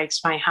just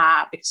breaks my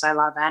heart because I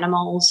love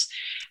animals.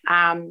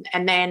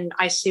 And then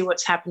I see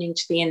what's happening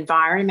to the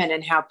environment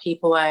and how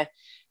people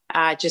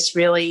are just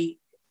really,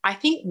 I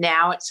think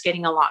now it's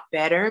getting a lot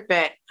better,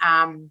 but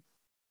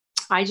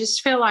I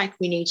just feel like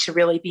we need to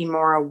really be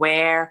more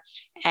aware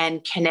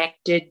and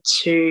connected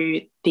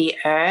to the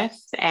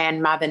earth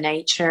and Mother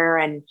Nature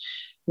and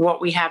what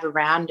we have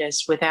around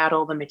us without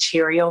all the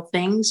material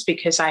things,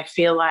 because I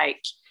feel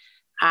like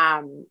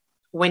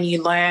when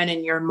you learn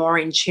and you're more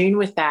in tune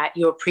with that,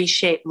 you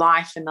appreciate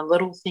life and the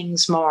little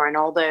things more, and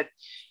all the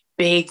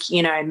big,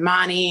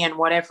 money and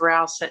whatever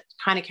else that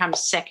kind of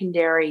comes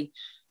secondary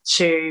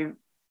to,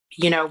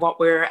 what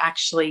we're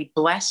actually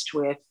blessed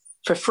with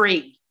for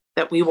free,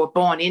 that we were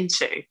born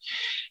into,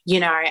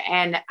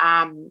 and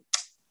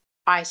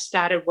I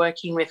started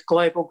working with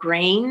Global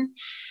Green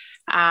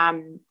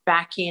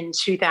back in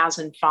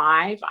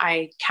 2005.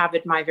 I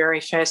covered my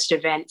very first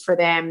event for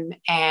them,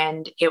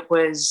 and it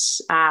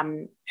was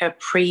a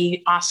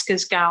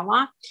pre-Oscars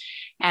gala.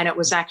 And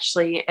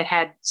it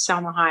had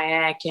Salma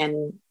Hayek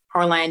and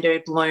Orlando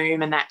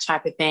Bloom and that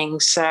type of thing.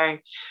 So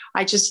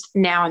I just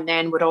now and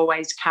then would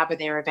always cover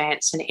their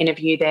events and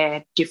interview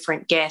their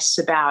different guests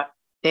about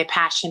their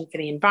passion for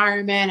the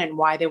environment and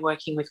why they're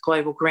working with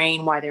Global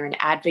Green, why they're an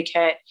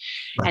advocate.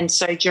 Right. And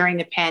so during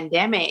the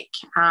pandemic,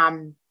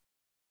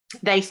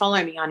 they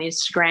follow me on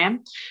Instagram.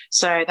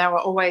 So they were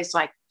always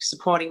like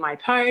supporting my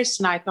posts.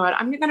 And I thought,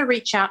 I'm going to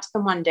reach out to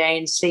them one day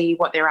and see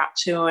what they're up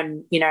to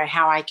and,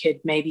 how I could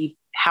maybe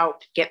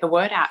help get the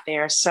word out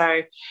there.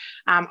 So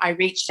I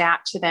reached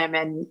out to them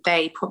and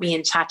they put me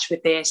in touch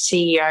with their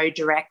CEO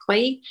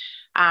directly,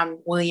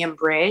 William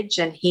Bridge.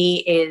 And he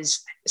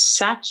is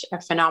such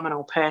a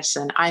phenomenal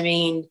person. I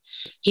mean,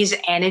 his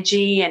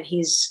energy and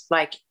his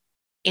like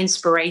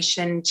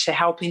inspiration to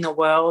helping the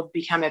world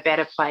become a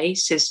better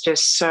place is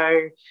just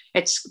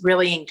it's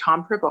really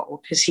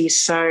incomparable because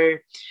he's so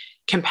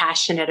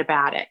compassionate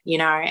about it,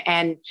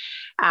 and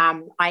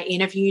I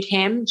interviewed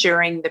him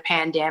during the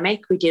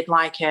pandemic. We did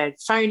like a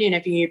phone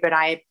interview, but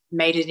I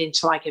made it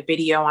into like a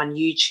video on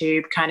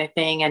YouTube kind of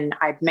thing. And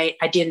I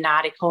did an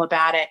article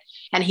about it,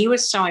 and he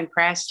was so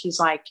impressed. He's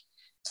like,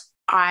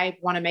 I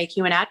want to make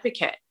you an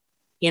advocate.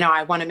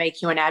 I want to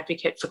make you an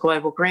advocate for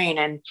Global Green.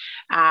 And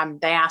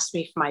they asked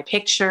me for my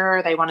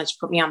picture. They wanted to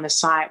put me on the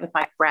site with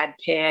like Brad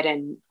Pitt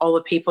and all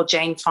the people,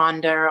 Jane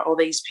Fonda, all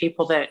these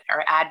people that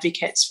are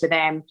advocates for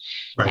them.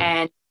 Right.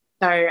 And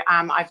so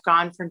I've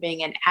gone from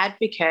being an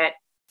advocate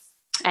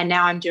and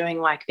now I'm doing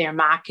like their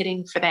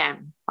marketing for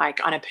them, like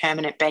on a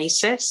permanent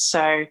basis.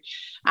 So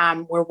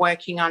we're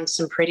working on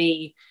some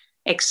pretty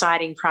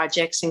exciting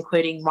projects,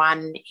 including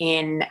one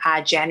in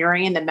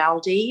January in the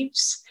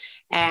Maldives.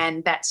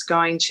 And that's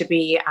going to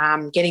be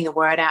getting the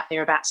word out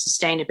there about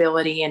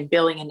sustainability and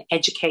building an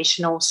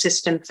educational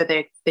system for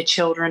the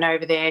children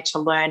over there to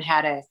learn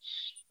how to,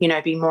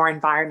 be more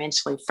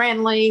environmentally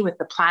friendly with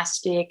the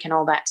plastic and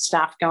all that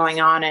stuff going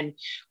on. And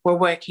we're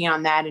working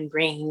on that and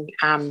bringing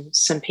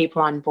some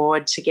people on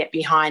board to get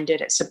behind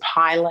it. It's a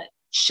pilot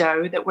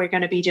show that we're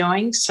going to be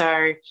doing.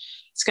 So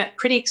it's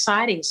pretty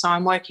exciting. So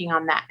I'm working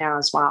on that now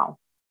as well.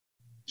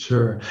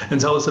 Sure.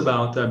 And tell us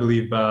about, I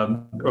believe,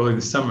 early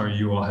this summer,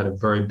 you all had a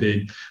very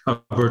big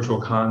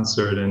virtual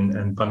concert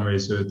and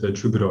fundraiser at the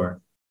Troubadour.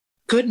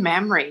 Good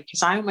memory,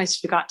 because I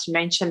almost forgot to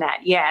mention that.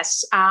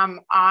 Yes,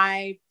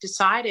 I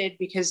decided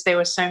because there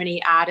were so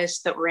many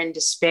artists that were in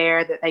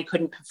despair that they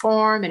couldn't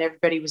perform and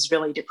everybody was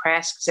really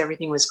depressed because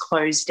everything was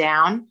closed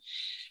down.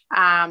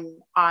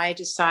 I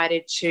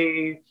decided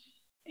to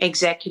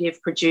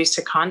executive produce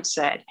a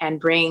concert and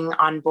bring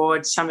on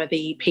board some of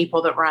the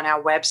people that were on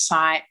our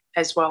website,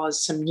 as well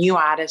as some new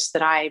artists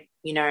that I,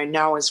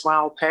 know as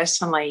well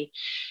personally.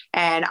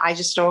 And I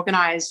just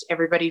organized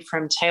everybody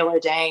from Taylor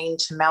Dayne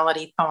to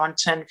Melody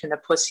Thornton from the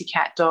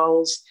Pussycat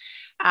Dolls.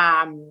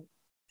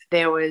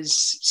 There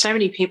was so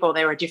many people.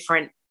 There were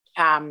different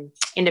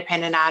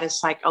independent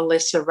artists like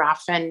Alyssa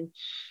Ruffin.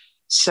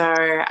 So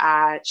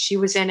she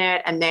was in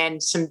it, and then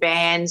some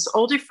bands,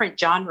 all different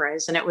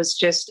genres, and it was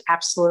just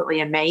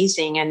absolutely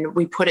amazing. And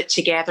we put it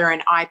together,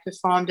 and I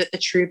performed at the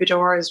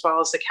Troubadour as well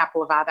as a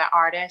couple of other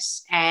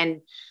artists,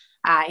 and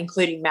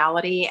including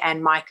Melody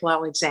and Michael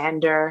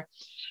Alexander.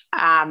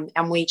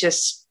 And we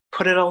just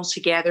put it all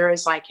together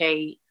as like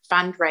a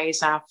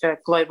fundraiser for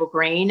Global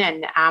Green.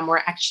 And we're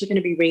actually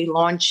going to be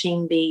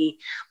relaunching the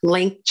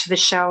link to the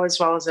show as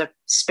well as a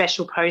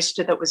special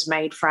poster that was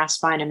made for us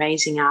by an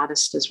amazing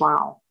artist as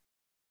well.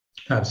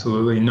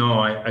 Absolutely. No,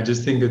 I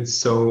just think it's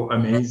so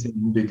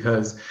amazing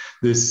because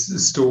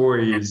this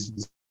story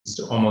is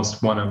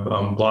almost one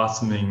of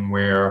blossoming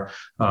where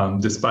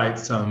despite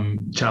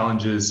some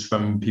challenges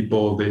from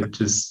people that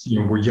just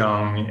were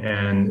young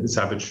and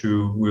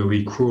Savitru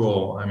really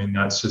cruel, I mean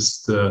that's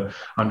just the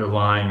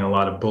underlying a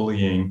lot of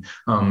bullying,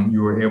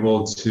 you were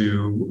able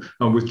to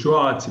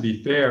withdraw, to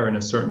be fair, in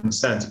a certain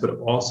sense, but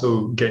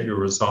also get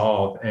your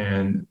resolve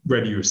and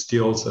ready your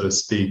steel, so to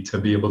speak, to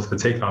be able to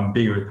take on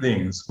bigger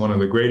things, one of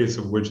the greatest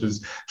of which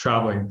is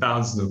traveling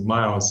thousands of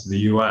miles to the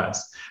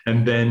US.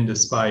 And then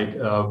despite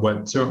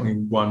what certainly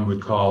one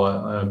would call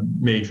a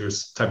major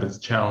type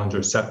of challenge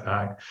or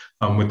setback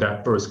with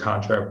that first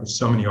contract, where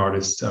so many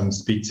artists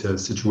speak to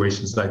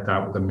situations like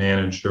that with a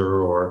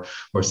manager or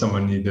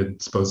someone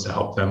that's supposed to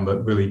help them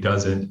but really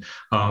doesn't,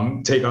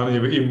 take on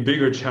an even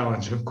bigger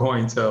challenge of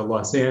going to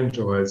Los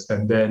Angeles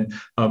and then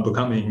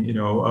becoming,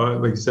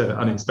 like you said,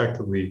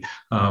 unexpectedly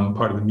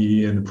part of the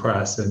media and the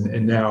press,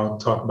 and now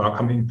talk about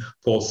coming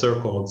full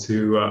circle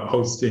to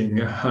hosting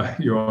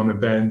your own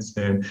events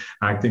and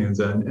acting as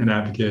an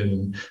advocate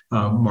and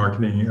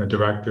marketing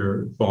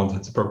director for all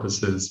intents and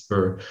purposes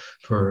for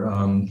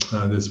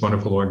this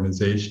wonderful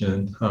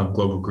organization,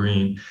 Global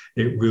Green.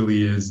 It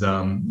really is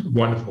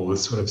wonderful to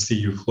sort of see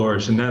you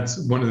flourish. And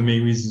that's one of the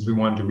main reasons we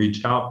wanted to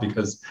reach out,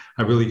 because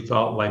I really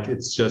felt like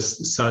it's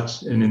just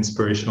such an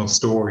inspirational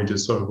story,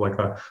 just sort of like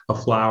a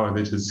flower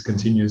that just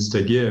continues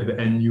to give.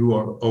 And you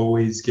are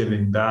always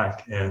giving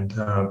back. And,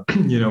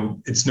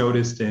 it's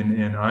noticed,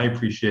 and I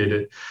appreciate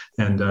it.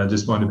 And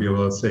just want to be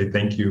able to say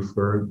thank you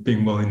for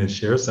being willing to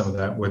share some of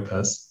that with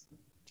us.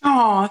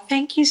 Oh,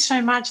 thank you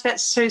so much.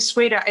 That's so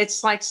sweet.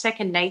 It's like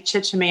second nature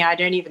to me. I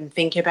don't even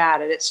think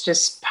about it. It's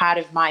just part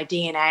of my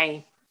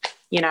DNA,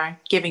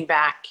 giving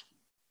back.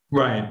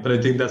 Right. But I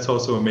think that's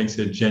also what makes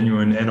it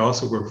genuine and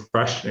also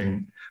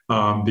refreshing,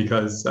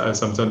 because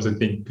sometimes I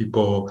think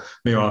people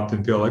may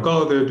often feel like,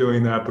 oh, they're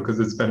doing that because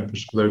it's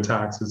beneficial to their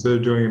taxes. They're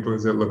doing it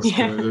because it looks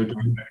good. They're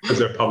doing it because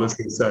their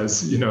publicist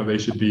says, they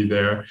should be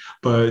there.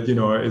 But,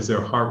 is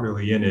their heart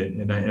really in it?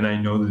 And I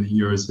know that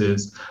yours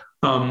is.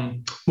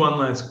 One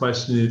last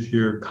question, if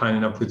you're kind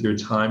enough with your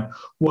time.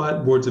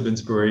 What words of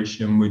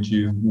inspiration would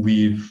you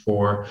leave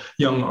for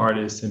young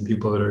artists and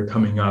people that are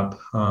coming up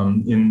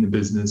in the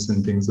business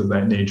and things of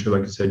that nature?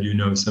 Like I said,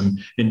 some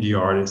indie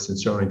artists, and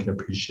certainly can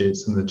appreciate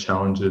some of the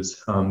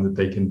challenges that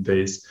they can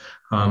face.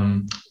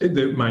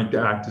 That might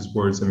act as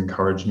words of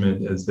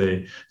encouragement as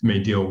they may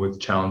deal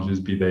with challenges,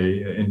 be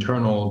they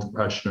internal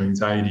depression or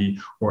anxiety,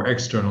 or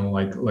external,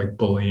 like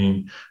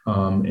bullying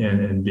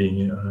and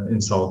being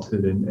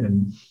insulted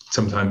and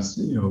sometimes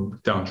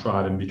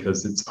downtrodden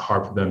because it's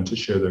hard for them to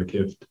share their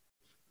gift.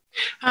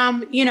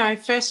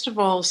 First of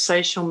all,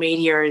 social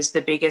media is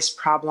the biggest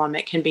problem.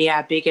 It can be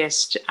our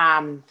biggest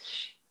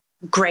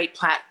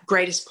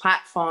greatest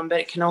platform,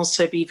 but it can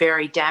also be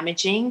very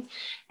damaging.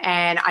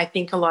 And I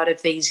think a lot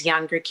of these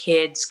younger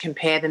kids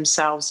compare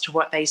themselves to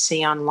what they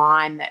see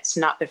online. That's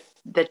not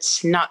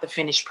the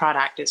finished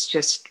product. It's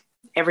just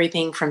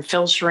everything from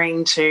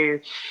filtering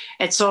to,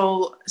 it's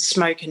all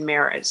smoke and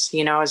mirrors,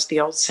 as the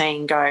old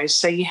saying goes.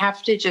 So you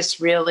have to just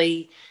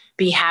really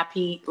be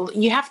happy.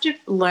 You have to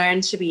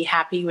learn to be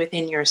happy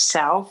within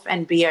yourself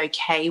and be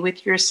okay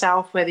with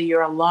yourself, whether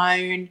you're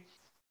alone,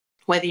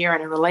 whether you're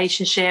in a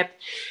relationship.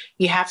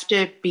 You have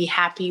to be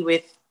happy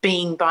with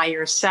being by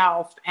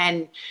yourself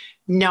and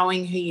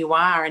knowing who you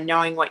are and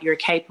knowing what you're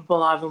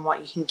capable of and what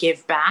you can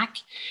give back.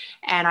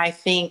 And I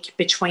think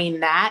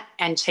between that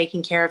and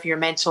taking care of your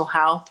mental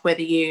health,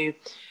 whether you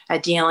are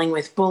dealing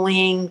with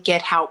bullying,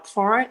 get help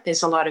for it.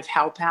 There's a lot of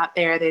help out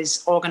there.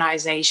 There's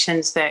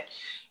organizations that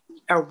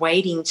are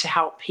waiting to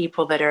help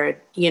people that are,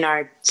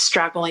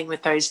 struggling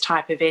with those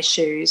type of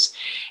issues,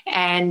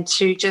 and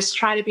to just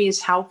try to be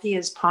as healthy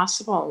as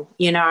possible.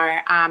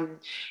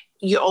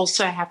 You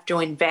also have to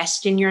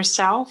invest in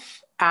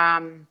yourself.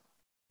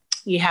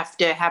 You have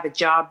to have a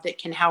job that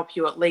can help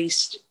you at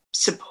least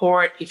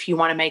support if you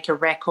want to make a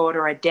record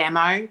or a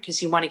demo,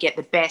 because you want to get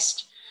the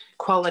best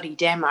quality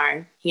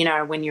demo,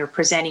 when you're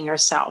presenting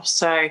yourself.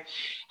 So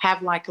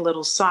have like a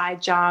little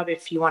side job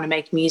if you want to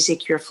make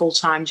music your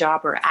full-time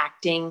job, or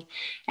acting,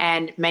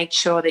 and make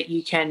sure that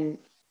you can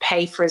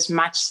pay for as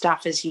much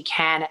stuff as you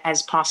can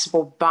as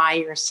possible by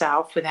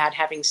yourself without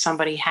having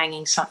somebody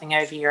hanging something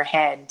over your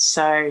head.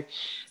 So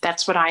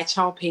that's what I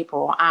tell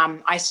people.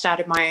 I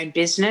started my own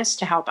business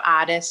to help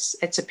artists.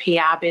 It's a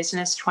PR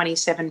business,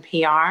 27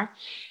 PR.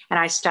 And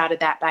I started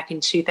that back in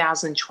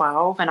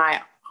 2012. And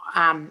I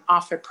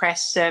offer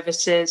press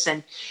services,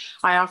 and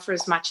I offer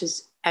as much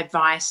as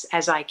advice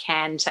as I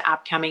can to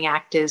upcoming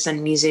actors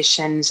and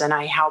musicians. And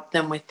I help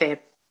them with their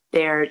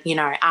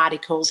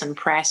articles and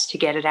press to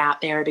get it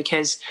out there,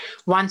 because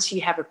once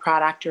you have a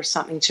product or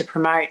something to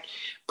promote,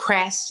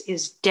 press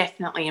is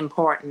definitely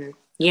important.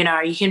 You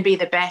can be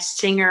the best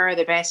singer,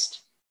 the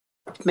best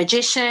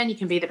magician, you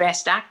can be the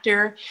best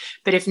actor,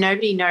 but if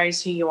nobody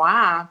knows who you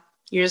are,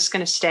 you're just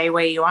going to stay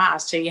where you are.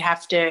 So you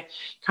have to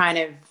kind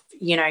of,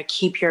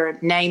 keep your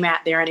name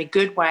out there in a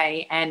good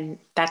way. And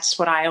that's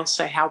what I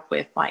also help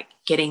with, like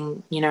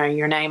getting,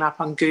 your name up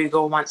on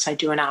Google once I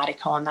do an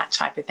article and that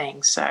type of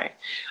thing. So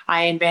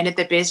I invented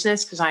the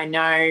business because I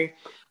know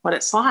what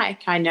it's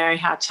like. I know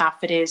how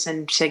tough it is,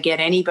 and to get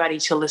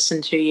anybody to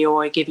listen to you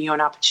or give you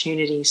an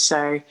opportunity.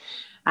 So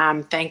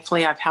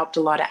thankfully, I've helped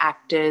a lot of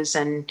actors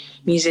and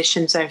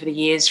musicians over the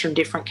years from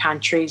different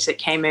countries that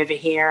came over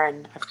here,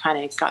 and I've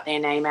kind of got their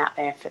name out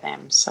there for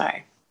them. So.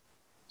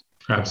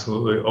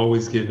 Absolutely.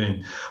 Always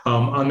giving.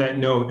 On that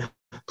note,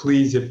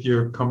 please, if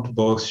you're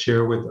comfortable,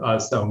 share with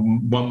us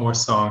one more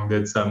song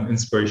that's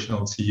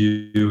inspirational to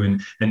you,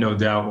 and no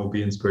doubt will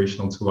be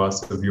inspirational to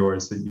us, of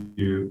yours that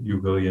you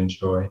really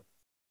enjoy.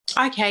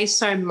 Okay,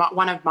 so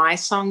one of my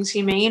songs,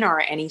 you mean, or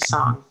any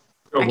song?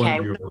 Okay.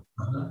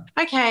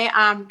 Okay.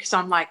 Because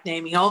I'm like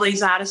naming all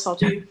these artists. I'll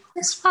do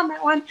this one,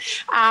 that one.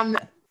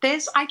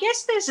 There's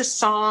a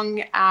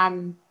song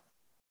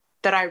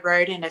that I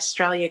wrote in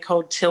Australia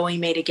called Till We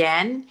Meet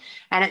Again,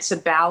 and it's a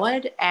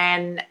ballad,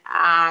 and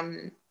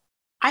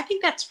I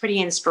think that's pretty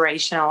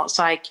inspirational. It's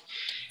like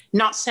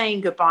not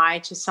saying goodbye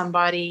to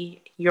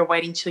somebody, you're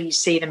waiting till you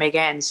see them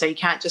again. So you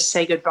can't just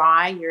say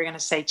goodbye. You're going to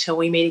say till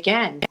we meet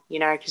again,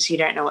 because you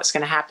don't know what's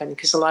going to happen.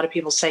 Because a lot of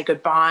people say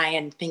goodbye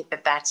and think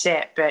that that's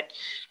it. But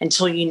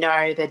until you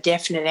know the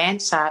definite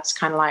answer, it's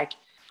kind of like,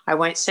 I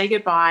won't say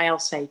goodbye. I'll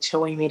say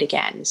till we meet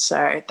again.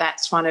 So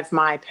that's one of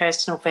my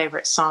personal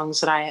favorite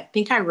songs that I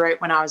think I wrote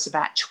when I was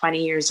about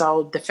 20 years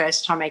old. The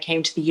first time I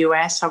came to the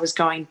US, I was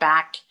going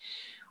back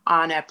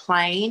on a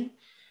plane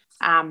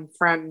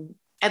from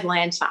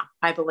Atlanta,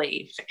 I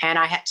believe. And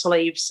I had to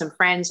leave some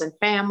friends and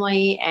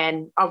family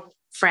and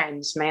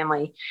friends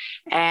mainly.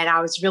 And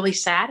I was really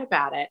sad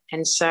about it.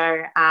 And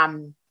so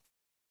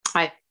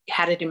I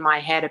had it in my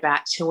head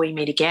about till we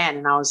meet again.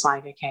 And I was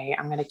like, okay,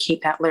 I'm going to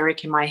keep that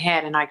lyric in my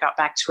head. And I got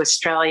back to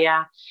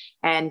Australia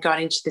and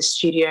got into the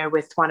studio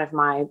with one of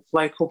my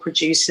local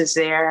producers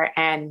there.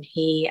 And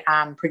he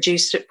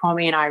produced it for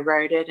me, and I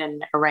wrote it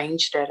and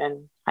arranged it.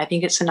 And I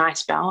think it's a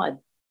nice ballad.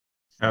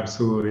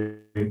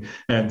 Absolutely.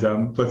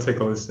 And let's take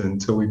a listen.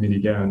 Till we meet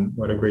again.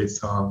 What a great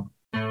song.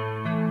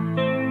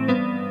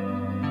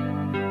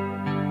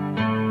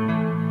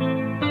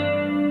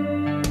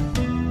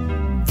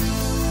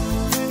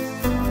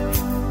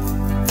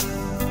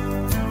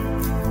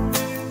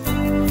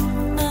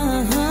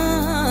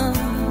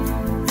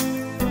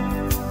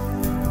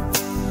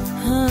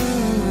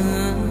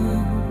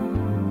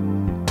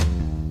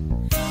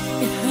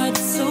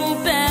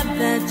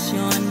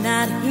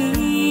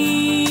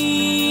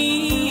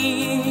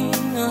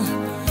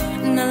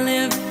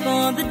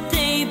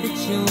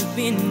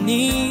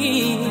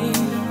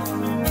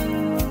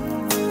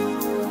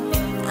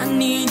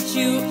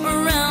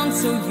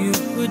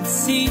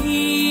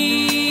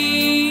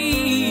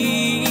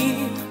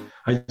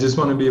 I just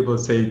want to be able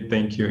to say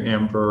thank you,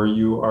 Amber.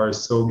 You are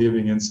so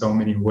giving in so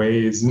many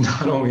ways,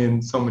 not only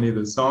in so many of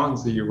the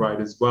songs that you write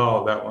as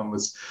well. That one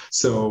was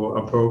so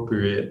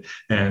appropriate.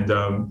 And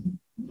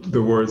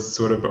the words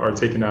sort of are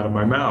taken out of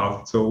my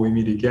mouth. So we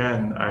meet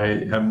again.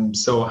 I am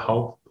so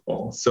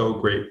helpful, so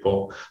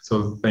grateful,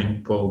 so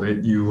thankful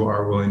that you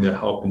are willing to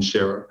help and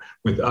share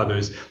with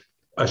others.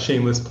 A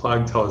shameless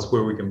plug, tell us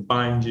where we can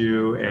find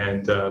you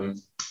and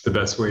the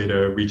best way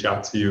to reach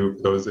out to you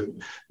for those that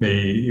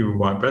may even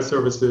want press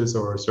services,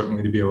 or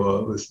certainly to be able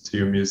to listen to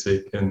your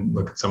music and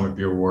look at some of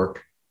your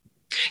work.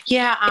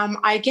 Yeah,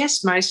 I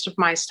guess most of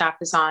my stuff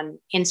is on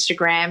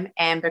Instagram,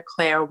 Amber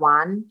Claire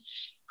 1,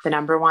 the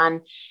number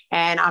 1,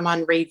 and I'm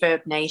on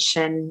Reverb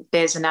Nation.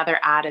 There's another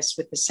artist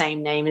with the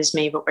same name as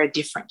me, but we're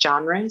different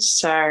genres.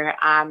 So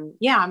I'm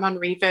on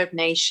Reverb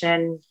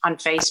Nation on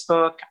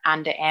Facebook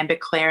under Amber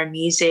Claire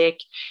Music.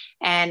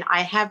 And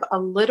I have a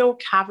little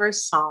cover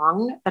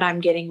song that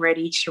I'm getting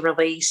ready to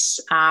release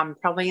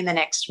probably in the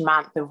next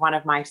month of one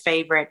of my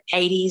favorite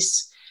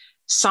 80s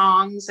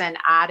songs and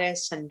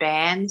artists and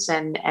bands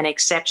and an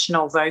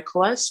exceptional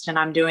vocalist. And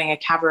I'm doing a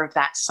cover of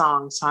that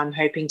song. So I'm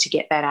hoping to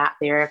get that out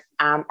there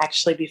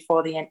actually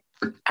before the end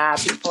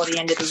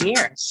of the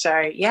year. So,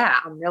 yeah,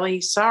 I'm really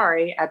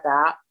sorry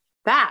about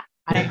that.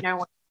 I don't know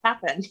what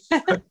happened.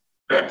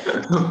 We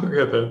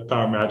got the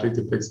power magic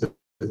to fix it.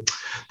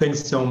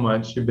 Thanks so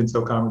much. You've been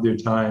so kind with your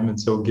time and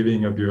so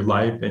giving of your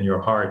life and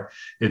your heart.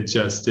 It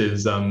just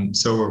is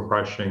so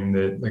refreshing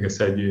that, like I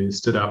said, you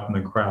stood up in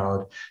the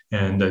crowd.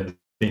 And I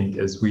think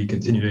as we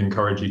continue to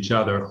encourage each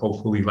other,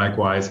 hopefully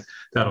likewise,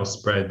 that'll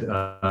spread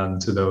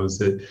to those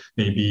that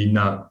maybe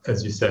not,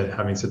 as you said,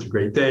 having such a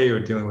great day or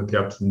dealing with the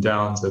ups and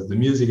downs of the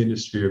music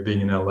industry or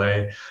being in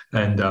LA.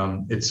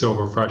 And it's so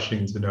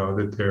refreshing to know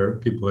that there are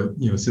people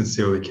that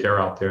sincerely care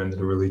out there and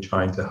that are really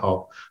trying to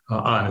help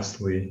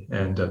honestly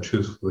and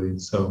truthfully.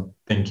 So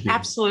thank you.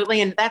 Absolutely.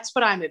 And that's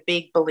what I'm a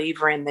big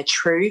believer in, the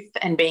truth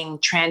and being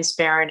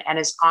transparent and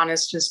as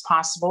honest as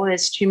possible.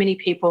 There's too many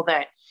people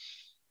that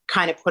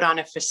kind of put on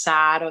a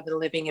facade or they're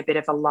living a bit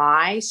of a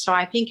lie. So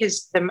I think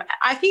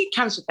it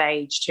comes with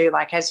age too.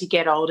 Like as you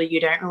get older, you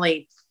don't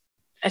really,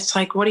 it's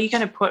like, what are you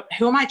going to put,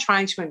 who am I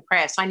trying to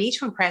impress? I need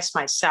to impress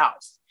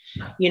myself,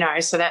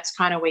 so that's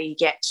kind of where you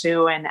get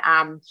to. And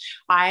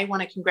I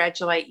want to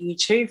congratulate you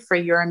too for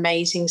your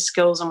amazing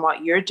skills and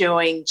what you're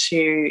doing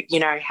to,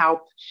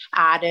 help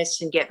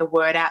artists and get the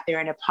word out there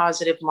in a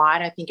positive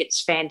light. I think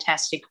it's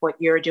fantastic what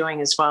you're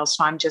doing as well.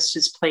 So I'm just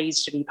as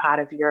pleased to be part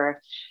of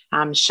your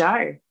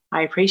show.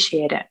 I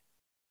appreciate it.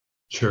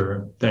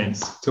 Sure.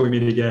 Thanks. Till we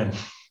meet again.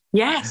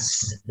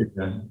 Yes.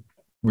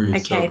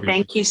 Okay.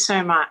 Thank you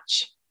so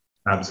much.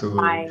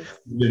 Absolutely. Bye.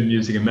 In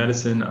Music and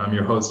Medicine, I'm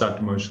your host,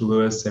 Dr. Moshe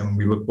Lewis, and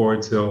we look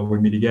forward till we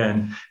meet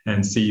again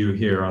and see you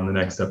here on the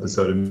next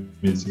episode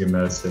of Music and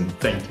Medicine.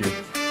 Thank you.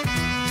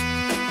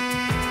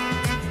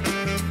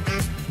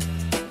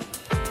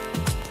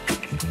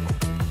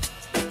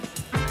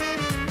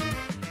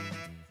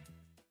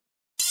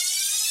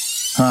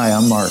 Hi,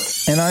 I'm Mark.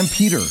 And I'm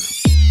Peter.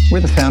 We're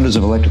the founders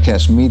of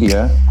Electrocast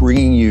Media,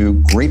 bringing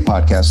you great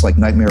podcasts like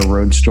Nightmare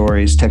Road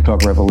Stories, Tech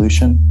Talk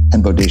Revolution,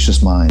 and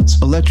Bodacious Minds.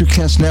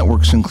 Electrocast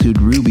networks include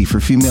Ruby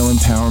for female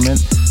empowerment,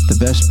 the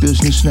Best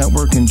Business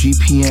Network, and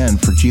GPN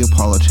for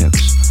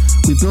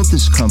geopolitics. We built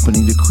this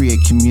company to create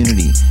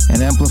community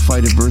and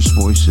amplify diverse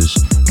voices,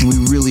 and we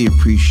really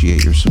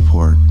appreciate your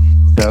support.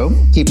 So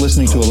keep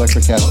listening to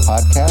Electrocast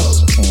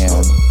podcasts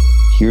and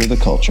hear the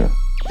culture.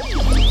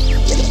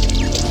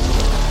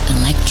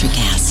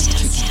 Electrocast.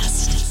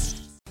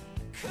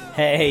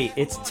 Hey,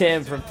 it's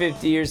Tim from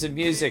 50 Years of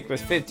Music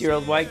with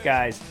 50-Year-Old White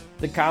Guys,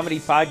 the comedy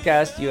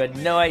podcast you had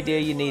no idea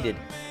you needed.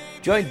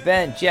 Join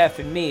Ben, Jeff,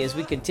 and me as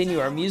we continue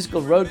our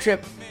musical road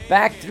trip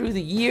back through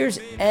the years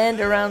and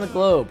around the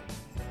globe.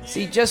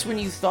 See, just when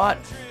you thought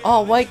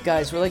all white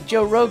guys were like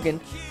Joe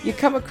Rogan, you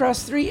come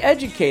across three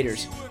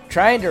educators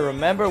trying to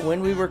remember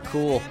when we were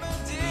cool.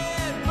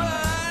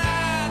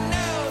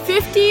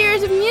 50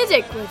 Years of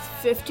Music with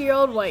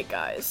 50-Year-Old White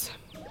Guys.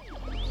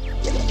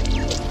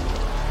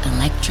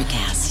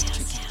 Electrocast.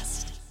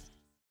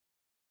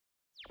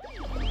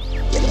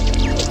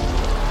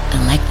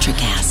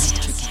 Electrocast.